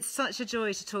 Katie, it's such a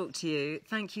joy to talk to you.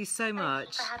 Thank you so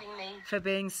much for having me. For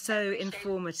being so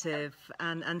informative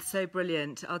and so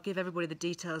brilliant. I'll give everybody the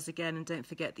details again, and don't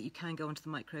forget that you can go onto the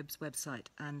Microbes website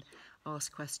and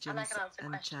ask questions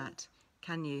and chat.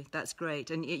 Can you? That's great.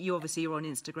 And you're on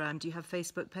Instagram. Do you have a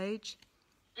Facebook page?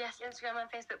 Yes, Instagram and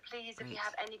Facebook. Please, if you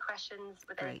have any questions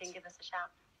with anything, give us a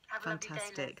shout. Have a lovely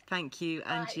day, Liz. Thank you. Bye.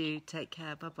 And you. Take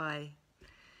care. Bye-bye.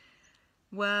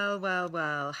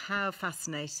 Well, how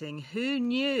fascinating. Who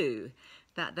knew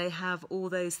that they have all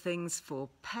those things for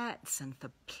pets and for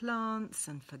plants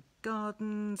and for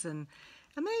gardens? And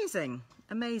amazing.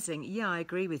 Yeah, I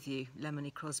agree with you,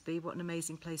 Lemony Crosby. What an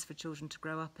amazing place for children to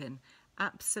grow up in.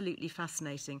 Absolutely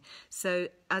fascinating. So,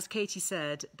 as Katie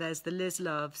said, there's the Liz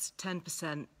Loves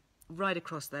 10% right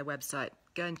across their website.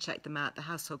 Go and check them out. The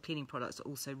household cleaning products are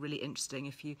also really interesting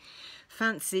if you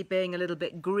fancy being a little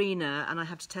bit greener. And I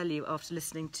have to tell you, after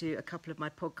listening to a couple of my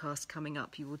podcasts coming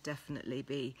up, you will definitely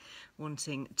be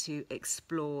wanting to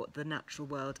explore the natural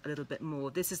world a little bit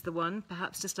more. This is the one,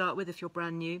 perhaps to start with, if you're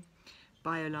brand new,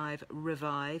 BioLive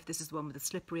Revive. This is the one with the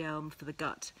slippery elm for the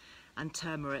gut and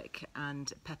turmeric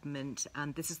and peppermint.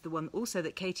 And this is the one also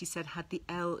that Katie said had the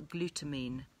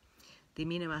L-glutamine. The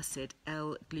amino acid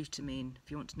L-glutamine. If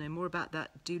you want to know more about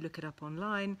that, do look it up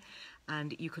online,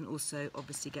 and you can also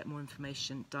obviously get more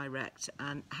information direct.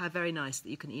 And how very nice that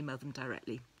you can email them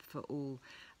directly for all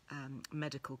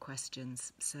medical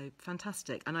questions. So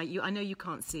fantastic. And I know you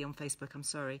can't see on Facebook, I'm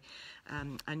sorry,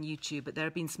 and YouTube, but there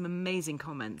have been some amazing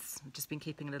comments. I've just been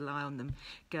keeping a little eye on them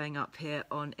going up here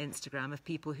on Instagram of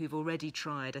people who've already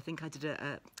tried. I think I did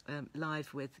a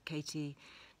live with Katie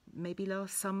maybe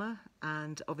last summer,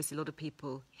 and obviously a lot of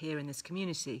people here in this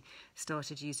community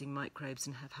started using microbes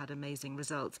and have had amazing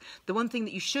results. The one thing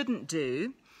that you shouldn't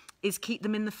do is keep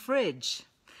them in the fridge.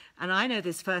 And I know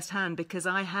this firsthand because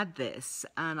I had this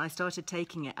and I started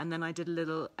taking it, and then I did a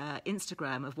little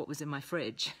Instagram of what was in my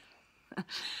fridge.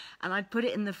 And I'd put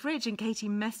it in the fridge, and Katie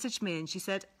messaged me and she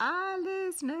said,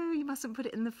 Liz, no, you mustn't put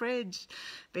it in the fridge,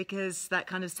 because that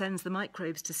kind of sends the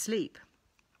microbes to sleep.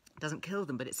 Doesn't kill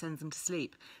them, but it sends them to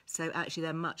sleep. So actually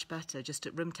they're much better just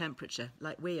at room temperature,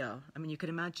 like we are. I mean, you can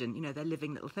imagine, they're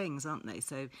living little things, aren't they?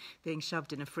 So being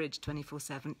shoved in a fridge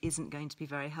 24/7 isn't going to be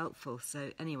very helpful.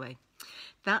 So anyway,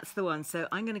 that's the one. So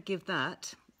I'm going to give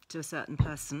that to a certain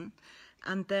person.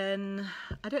 And then,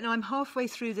 I don't know, I'm halfway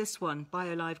through this one,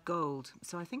 BioLive Gold.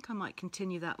 So I think I might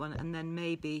continue that one, and then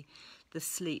maybe the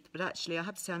sleep. But actually, I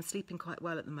have to say I'm sleeping quite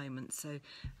well at the moment. So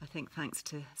I think thanks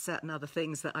to certain other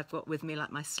things that I've got with me,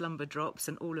 like my slumber drops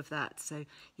and all of that. So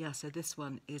yeah, so this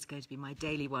one is going to be my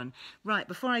daily one. Right,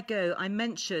 before I go, I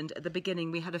mentioned at the beginning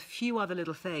we had a few other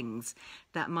little things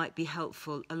that might be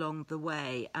helpful along the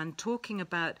way. And talking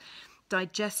about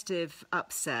digestive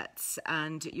upsets,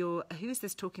 and who is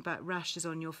this talking about rashes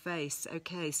on your face?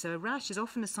 Okay, so a rash is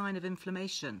often a sign of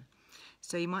inflammation.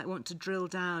 So you might want to drill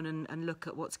down and look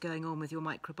at what's going on with your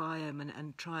microbiome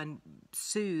and try and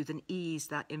soothe and ease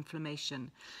that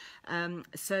inflammation.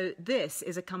 So this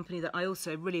is a company that I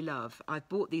also really love. I've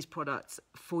bought these products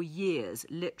for years,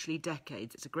 literally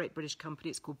decades. It's a great British company.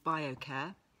 It's called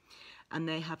BioCare. And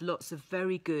they have lots of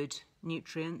very good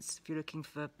nutrients, if you're looking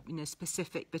for,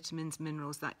 specific vitamins,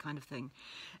 minerals, that kind of thing.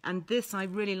 And this I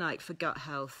really like for gut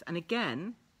health. And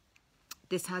again,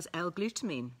 this has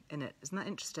L-glutamine in it. Isn't that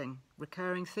interesting?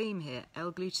 Recurring theme here,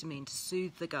 L-glutamine to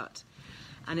soothe the gut.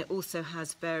 And it also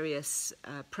has various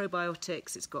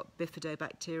probiotics. It's got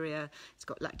bifidobacteria, it's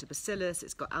got lactobacillus,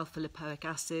 it's got alpha-lipoic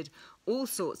acid, all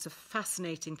sorts of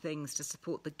fascinating things to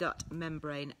support the gut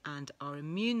membrane and our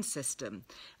immune system.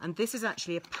 And this is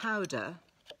actually a powder.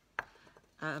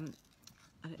 Can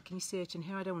you see it in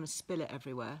here? I don't want to spill it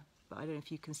everywhere, but I don't know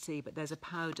if you can see, but there's a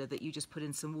powder that you just put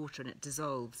in some water and it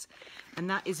dissolves. And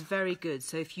that is very good.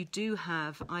 So if you do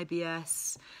have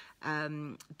IBS,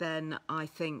 then I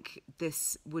think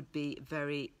this would be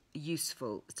very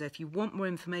useful. So if you want more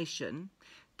information,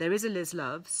 there is a Liz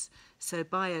Loves. So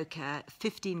BioCare,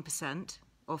 15%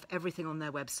 off everything on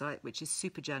their website, which is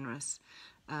super generous.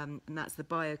 And that's the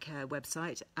BioCare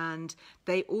website. And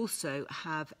they also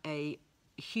have a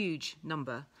huge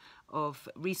number of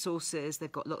resources.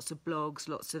 They've got lots of blogs,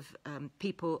 lots of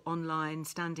people online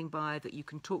standing by that you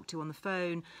can talk to on the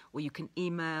phone, or you can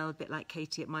email, a bit like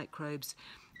Katie at Microbes.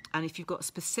 And if you've got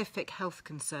specific health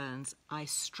concerns, I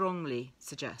strongly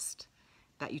suggest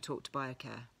that you talk to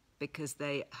BioCare, because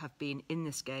they have been in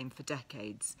this game for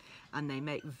decades and they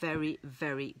make very,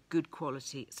 very good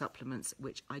quality supplements,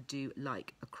 which I do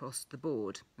like across the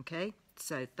board, okay?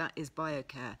 So that is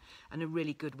BioCare, and a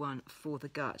really good one for the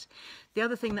gut. The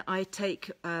other thing that I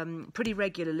take pretty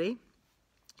regularly,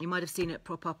 you might have seen it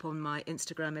prop up on my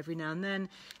Instagram every now and then,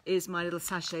 is my little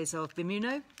sachets of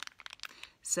Bimuno.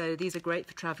 So these are great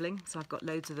for travelling. So I've got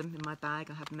loads of them in my bag.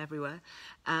 I have them everywhere.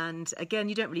 And again,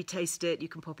 you don't really taste it. You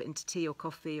can pop it into tea or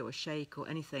coffee or a shake or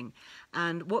anything.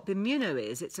 And what Bimuno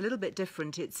is, it's a little bit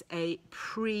different. It's a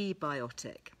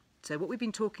prebiotic. So what we've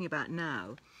been talking about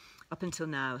now, up until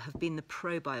now, have been the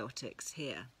probiotics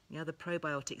here. Yeah, the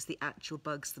probiotics, the actual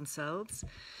bugs themselves.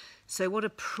 So what a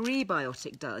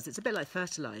prebiotic does, it's a bit like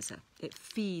fertiliser. It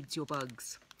feeds your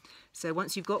bugs. So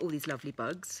once you've got all these lovely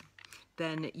bugs,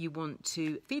 then you want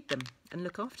to feed them and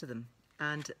look after them.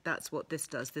 And that's what this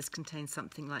does. This contains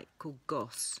something called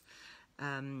GOS,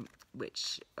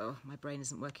 which, my brain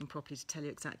isn't working properly to tell you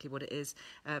exactly what it is,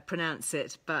 pronounce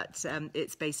it, but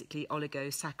it's basically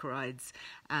oligosaccharides,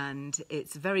 and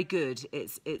it's very good.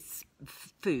 It's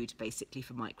food, basically,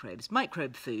 for microbes,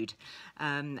 microbe food.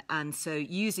 And so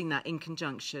using that in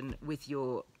conjunction with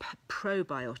your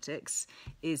probiotics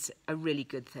is a really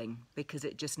good thing, because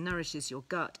it just nourishes your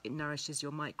gut, it nourishes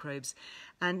your microbes.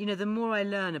 And, you know, the more I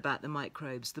learn about the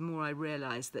microbes, the more I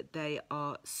realise that they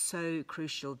are so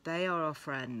crucial. They are our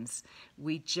friends.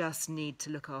 We just need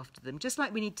to look after them, just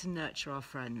like we need to nurture our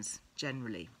friends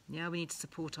generally. Yeah, we need to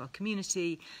support our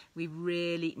community. We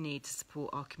really need to support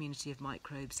our community of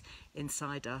microbes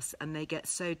inside us. And they get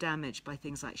so damaged by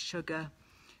things like sugar,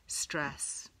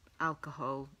 stress,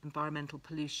 alcohol, environmental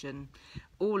pollution.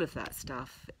 All of that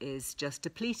stuff is just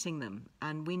depleting them.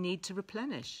 And we need to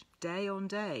replenish day on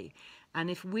day. And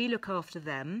if we look after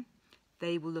them,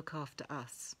 they will look after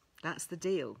us. That's the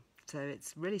deal. So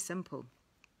it's really simple.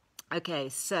 Okay,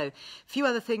 so a few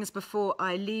other things before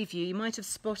I leave you. You might have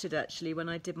spotted, actually, when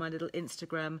I did my little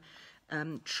Instagram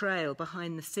trail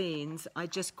behind the scenes, I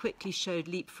just quickly showed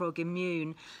Leapfrog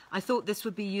Immune. I thought this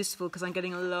would be useful because I'm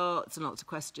getting lots and lots of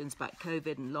questions about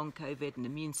COVID and long COVID and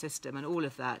immune system and all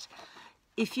of that.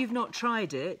 If you've not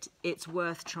tried it, it's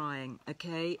worth trying,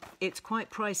 okay? It's quite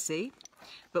pricey,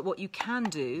 but what you can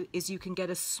do is you can get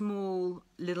a small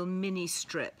little mini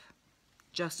strip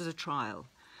just as a trial.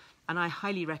 And I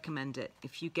highly recommend it.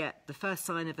 If you get the first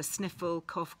sign of a sniffle,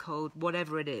 cough, cold,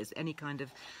 whatever it is, any kind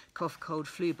of cough, cold,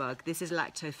 flu bug, this is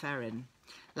lactoferrin.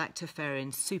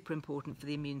 Lactoferrin, super important for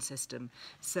the immune system.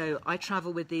 So I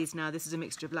travel with these now. This is a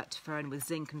mixture of lactoferrin with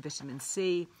zinc and vitamin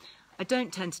C. I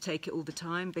don't tend to take it all the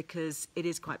time because it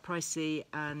is quite pricey,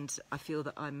 and I feel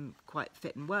that I'm quite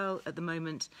fit and well at the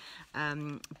moment.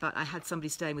 But I had somebody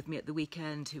staying with me at the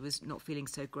weekend who was not feeling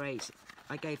so great.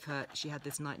 I gave her, she had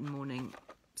this night and morning,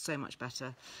 so much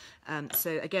better.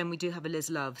 So again, we do have a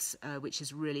Liz Loves, which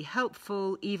is really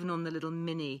helpful, even on the little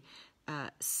mini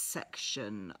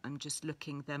section. I'm just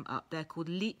looking them up. They're called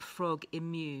Leapfrog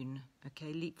Immune.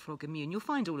 Okay, Leapfrog Immune. You'll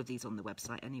find all of these on the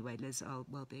website anyway, Earle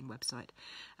Wellbeing website.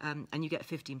 And you get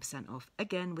 15% off,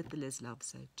 again, with the Liz Love.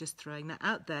 So just throwing that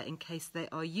out there in case they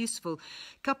are useful.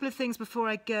 A couple of things before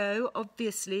I go.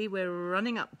 Obviously, we're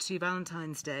running up to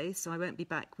Valentine's Day, so I won't be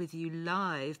back with you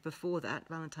live before that.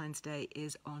 Valentine's Day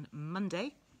is on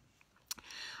Monday.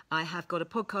 I have got a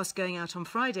podcast going out on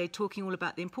Friday talking all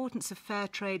about the importance of fair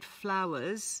trade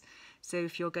flowers. So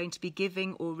if you're going to be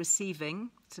giving or receiving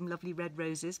some lovely red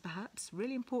roses, perhaps,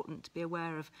 really important to be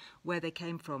aware of where they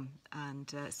came from.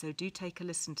 And so do take a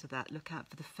listen to that. Look out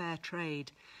for the fair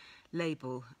trade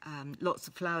label. Lots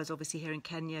of flowers, obviously, here in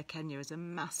Kenya. Kenya is a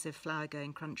massive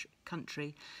flower-going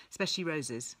country, especially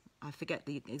roses. I forget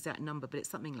the exact number, but it's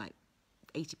something like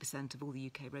 80% of all the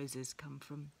UK roses come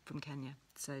from Kenya.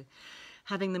 So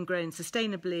having them grown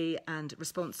sustainably and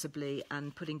responsibly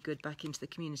and putting good back into the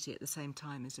community at the same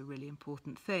time is a really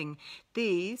important thing.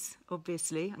 These,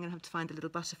 obviously, I'm going to have to find a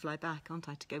little butterfly back, aren't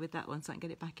I, to go with that one so I can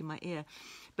get it back in my ear.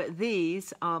 But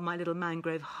these are my little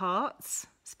mangrove hearts,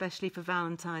 especially for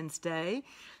Valentine's Day.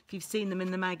 If you've seen them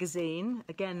in the magazine,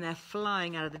 again, they're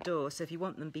flying out of the door. So if you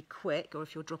want them, be quick, or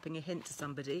if you're dropping a hint to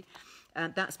somebody.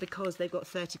 That's because they've got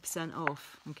 30%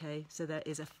 off, okay? So there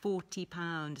is a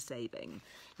 £40 saving.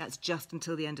 That's just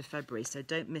until the end of February, so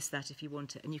don't miss that if you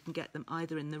want it. And you can get them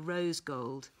either in the rose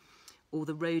gold or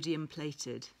the rhodium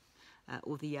plated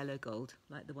or the yellow gold,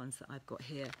 like the ones that I've got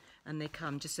here. And they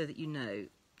come, just so that you know,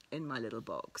 in my little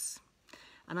box.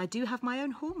 And I do have my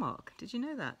own hallmark. Did you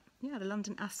know that? Yeah, the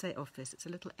London Assay Office. It's a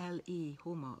little LE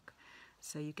hallmark.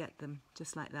 So you get them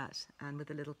just like that, and with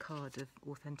a little card of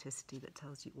authenticity that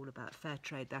tells you all about fair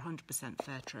trade. They're 100%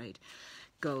 fair trade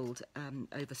gold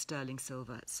over sterling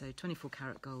silver. So 24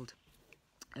 karat gold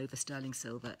over sterling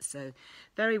silver. So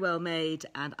very well made,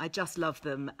 and I just love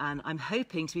them, and I'm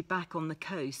hoping to be back on the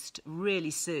coast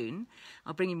really soon.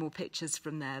 I'll bring you more pictures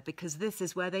from there, because this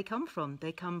is where they come from.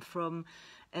 They come from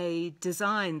a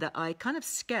design that I kind of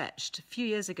sketched a few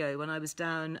years ago when I was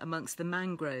down amongst the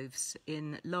mangroves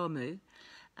in Lamu.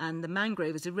 And the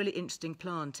mangrove is a really interesting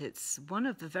plant. It's one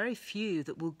of the very few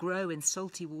that will grow in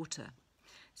salty water.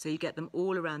 So you get them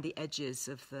all around the edges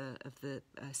of the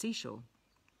seashore.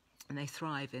 And they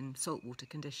thrive in saltwater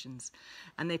conditions.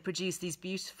 And they produce these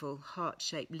beautiful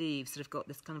heart-shaped leaves that have got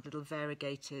this kind of little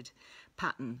variegated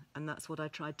pattern. And that's what I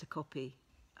tried to copy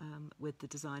with the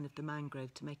design of the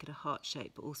mangrove, to make it a heart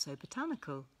shape but also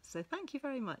botanical. So thank you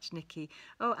very much, Nikki.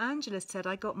 Oh, Angela said,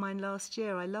 I got mine last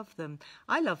year. I love them.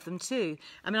 I love them too.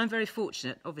 I mean, I'm very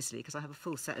fortunate, obviously, because I have a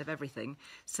full set of everything.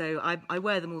 So I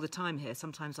wear them all the time here.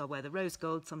 Sometimes I'll wear the rose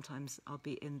gold. Sometimes I'll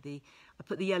be in the... I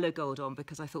put the yellow gold on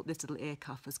because I thought this little ear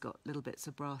cuff has got little bits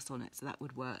of brass on it, so that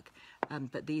would work.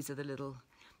 But these are the little...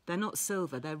 They're not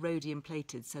silver, they're rhodium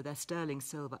plated, so they're sterling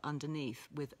silver underneath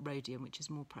with rhodium, which is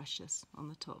more precious, on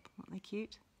the top. Aren't they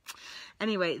cute?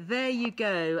 Anyway, there you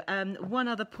go. One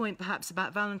other point perhaps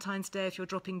about Valentine's Day, if you're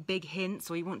dropping big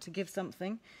hints or you want to give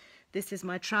something. This is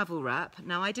my travel wrap.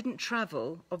 Now, I didn't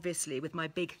travel, obviously, with my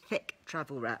big, thick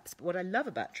travel wraps, but what I love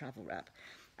about travel wrap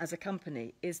as a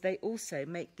company is they also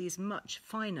make these much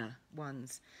finer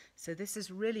ones. So this is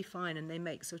really fine, and they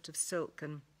make sort of silk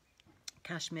and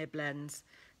cashmere blends.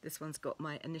 This one's got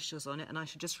my initials on it, and I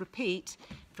should just repeat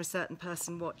for a certain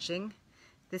person watching.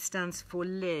 This stands for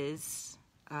Liz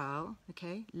Earle,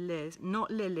 okay? Liz,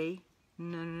 not Lily.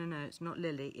 No, it's not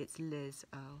Lily, it's Liz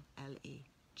Earle, L-E.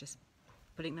 Just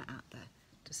putting that out there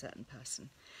to a certain person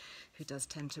who does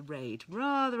tend to raid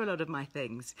rather a lot of my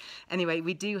things. Anyway,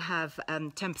 we do have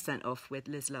 10% off with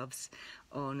Liz Loves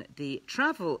on the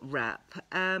travel wrap.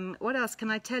 What else can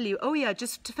I tell you? Oh yeah,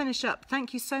 just to finish up,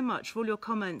 thank you so much for all your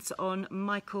comments on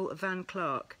Michael Van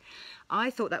Clark. I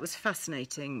thought that was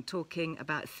fascinating, talking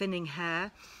about thinning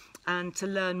hair, and to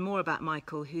learn more about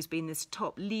Michael, who's been this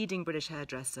top leading British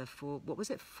hairdresser for, what was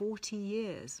it, 40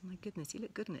 years? My goodness, he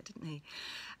looked good in it, didn't he?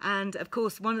 And of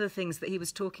course, one of the things that he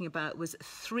was talking about was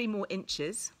 3 more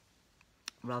inches,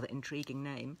 rather intriguing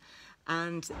name.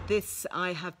 And this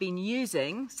I have been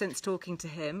using since talking to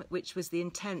him, which was the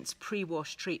intense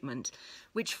pre-wash treatment,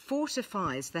 which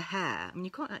fortifies the hair. I mean,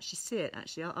 you can't actually see it,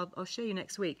 actually. I'll show you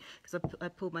next week, because I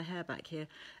pulled my hair back here.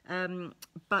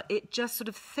 But it just sort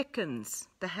of thickens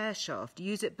the hair shaft.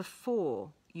 Use it before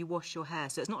you wash your hair.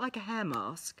 So it's not like a hair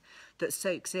mask that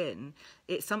soaks in.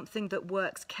 It's something that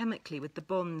works chemically with the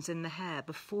bonds in the hair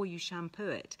before you shampoo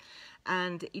it.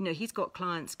 And, you know, he's got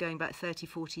clients going back 30,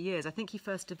 40 years. I think he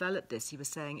first developed this. He was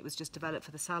saying it was just developed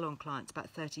for the salon clients about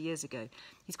 30 years ago.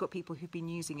 He's got people who've been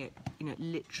using it, you know,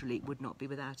 literally would not be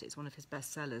without it. It's one of his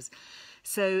best sellers.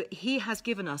 So he has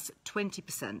given us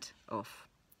 20% off.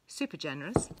 Super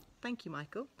generous. Thank you,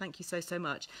 Michael. Thank you so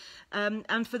much.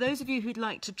 And for those of you who'd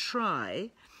like to try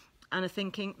and are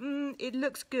thinking, it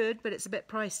looks good, but it's a bit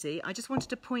pricey, I just wanted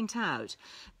to point out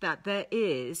that there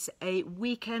is a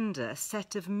weekender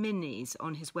set of minis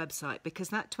on his website, because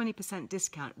that 20%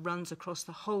 discount runs across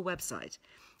the whole website.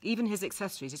 Even his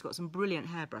accessories, he's got some brilliant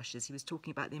hairbrushes. He was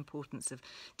talking about the importance of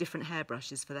different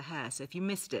hairbrushes for the hair. So if you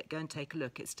missed it, go and take a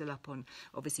look. It's still up on,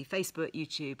 obviously, Facebook,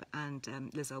 YouTube, and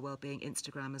Earle Wellbeing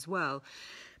Instagram as well.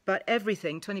 But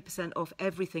everything, 20% off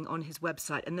everything on his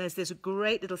website. And there's this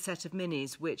great little set of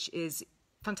minis, which is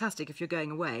fantastic if you're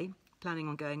going away, planning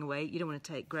on going away. You don't want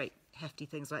to take great hefty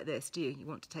things like this, do you? You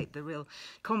want to take the real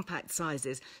compact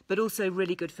sizes, but also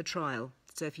really good for trial.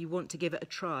 So if you want to give it a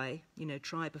try, you know,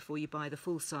 try before you buy the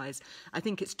full size. I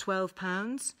think it's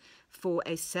 £12 for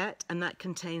a set, and that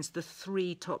contains the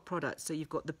 3 top products. So you've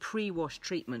got the pre-wash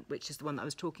treatment, which is the one that I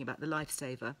was talking about, the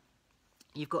Lifesaver.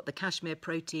 You've got the Cashmere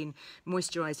Protein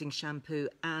Moisturising Shampoo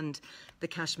and the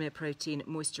Cashmere Protein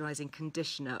Moisturising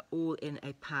Conditioner all in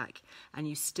a pack, and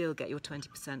you still get your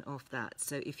 20% off that.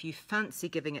 So if you fancy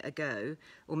giving it a go,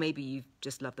 or maybe you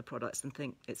just love the products and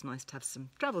think it's nice to have some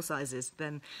travel sizes,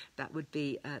 then that would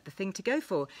be the thing to go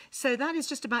for. So that is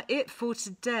just about it for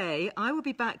today. I will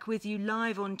be back with you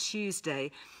live on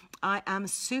Tuesday. I am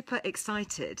super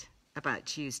excited about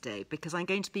Tuesday because I'm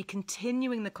going to be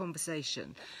continuing the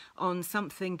conversation on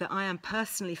something that I am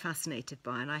personally fascinated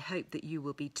by, and I hope that you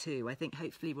will be too. I think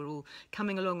hopefully we're all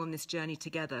coming along on this journey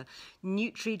together.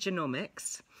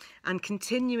 Nutrigenomics, and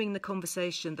continuing the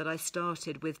conversation that I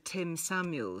started with Tim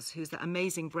Samuels, who's the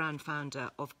amazing brand founder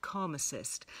of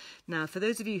Karmacist. Now, for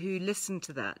those of you who listened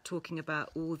to that, talking about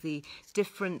all the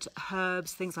different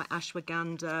herbs, things like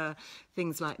ashwagandha,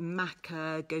 things like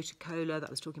maca, gotu kola that I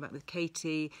was talking about with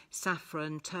Katie,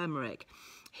 saffron, turmeric,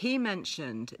 he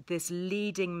mentioned this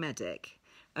leading medic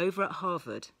over at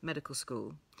Harvard Medical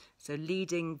School, so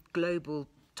leading global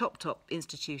top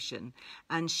institution,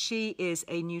 and she is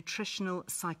a nutritional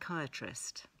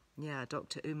psychiatrist. Yeah,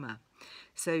 Dr. Uma.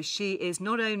 So she is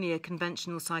not only a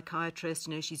conventional psychiatrist,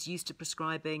 you know, she's used to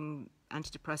prescribing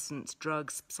antidepressants,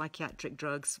 drugs, psychiatric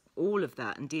drugs, all of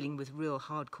that, and dealing with real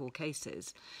hardcore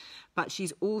cases, but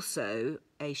she's also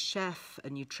a chef, a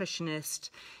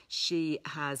nutritionist. She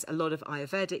has a lot of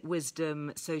Ayurvedic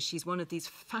wisdom, so she's one of these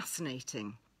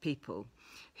fascinating people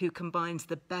who combines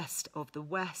the best of the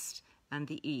West and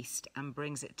the East and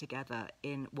brings it together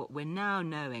in what we're now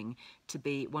knowing to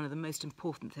be one of the most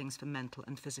important things for mental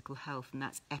and physical health, and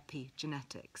that's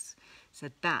epigenetics. So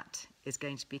that is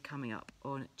going to be coming up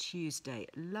on Tuesday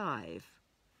live,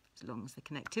 as long as the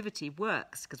connectivity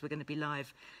works, because we're going to be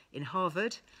live in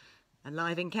Harvard and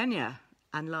live in Kenya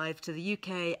and live to the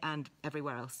UK and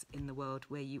everywhere else in the world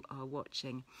where you are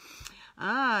watching.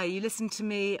 You listened to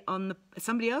me on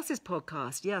somebody else's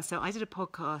podcast. Yeah, so I did a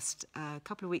podcast a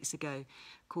couple of weeks ago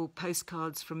called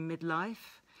Postcards from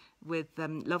Midlife with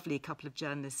lovely couple of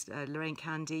journalists, Lorraine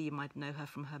Candy, you might know her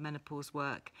from her menopause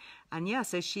work. And yeah,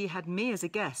 so she had me as a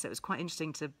guest. So it was quite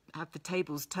interesting to have the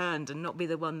tables turned and not be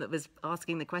the one that was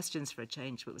asking the questions for a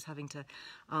change, but was having to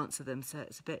answer them. So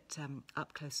it's a bit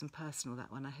up close and personal,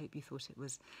 that one. I hope you thought it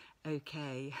was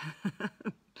okay.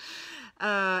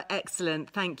 Excellent,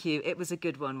 thank you. It was a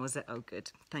good one, was it? Oh,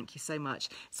 good. Thank you so much.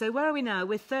 So where are we now?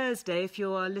 We're Thursday. If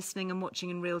you are listening and watching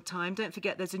in real time, don't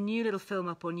forget there's a new little film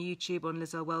up on YouTube on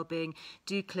Earle Wellbeing.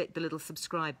 Do click the little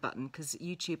subscribe button, because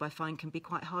YouTube, I find, can be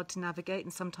quite hard to navigate,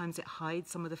 and sometimes it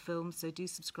hides some of the films. So do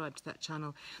subscribe to that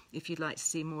channel if you'd like to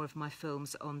see more of my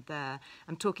films on there.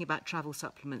 I'm talking about travel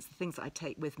supplements, the things that I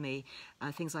take with me,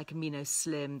 things like Amino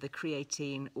Slim, the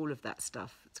creatine, all of that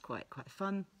stuff. It's quite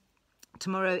fun.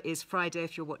 Tomorrow is Friday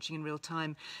if you're watching in real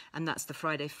time, and that's the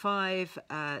Friday 5.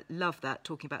 Love that,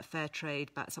 talking about fair trade,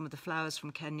 about some of the flowers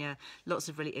from Kenya, lots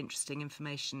of really interesting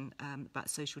information about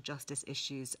social justice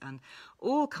issues and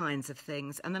all kinds of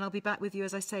things. And then I'll be back with you,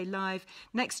 as I say, live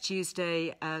next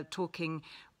Tuesday, talking,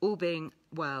 all being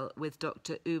well, with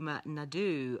Dr. Uma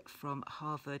Nadu from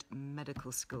Harvard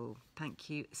Medical School. Thank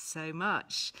you so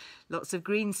much. Lots of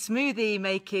green smoothie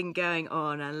making going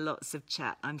on and lots of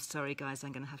chat. I'm sorry, guys,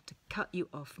 I'm going to have to cut you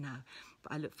off now,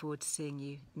 but I look forward to seeing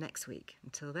you next week.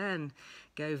 Until then,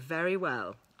 go very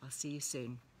well. I'll see you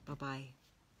soon. Bye-bye.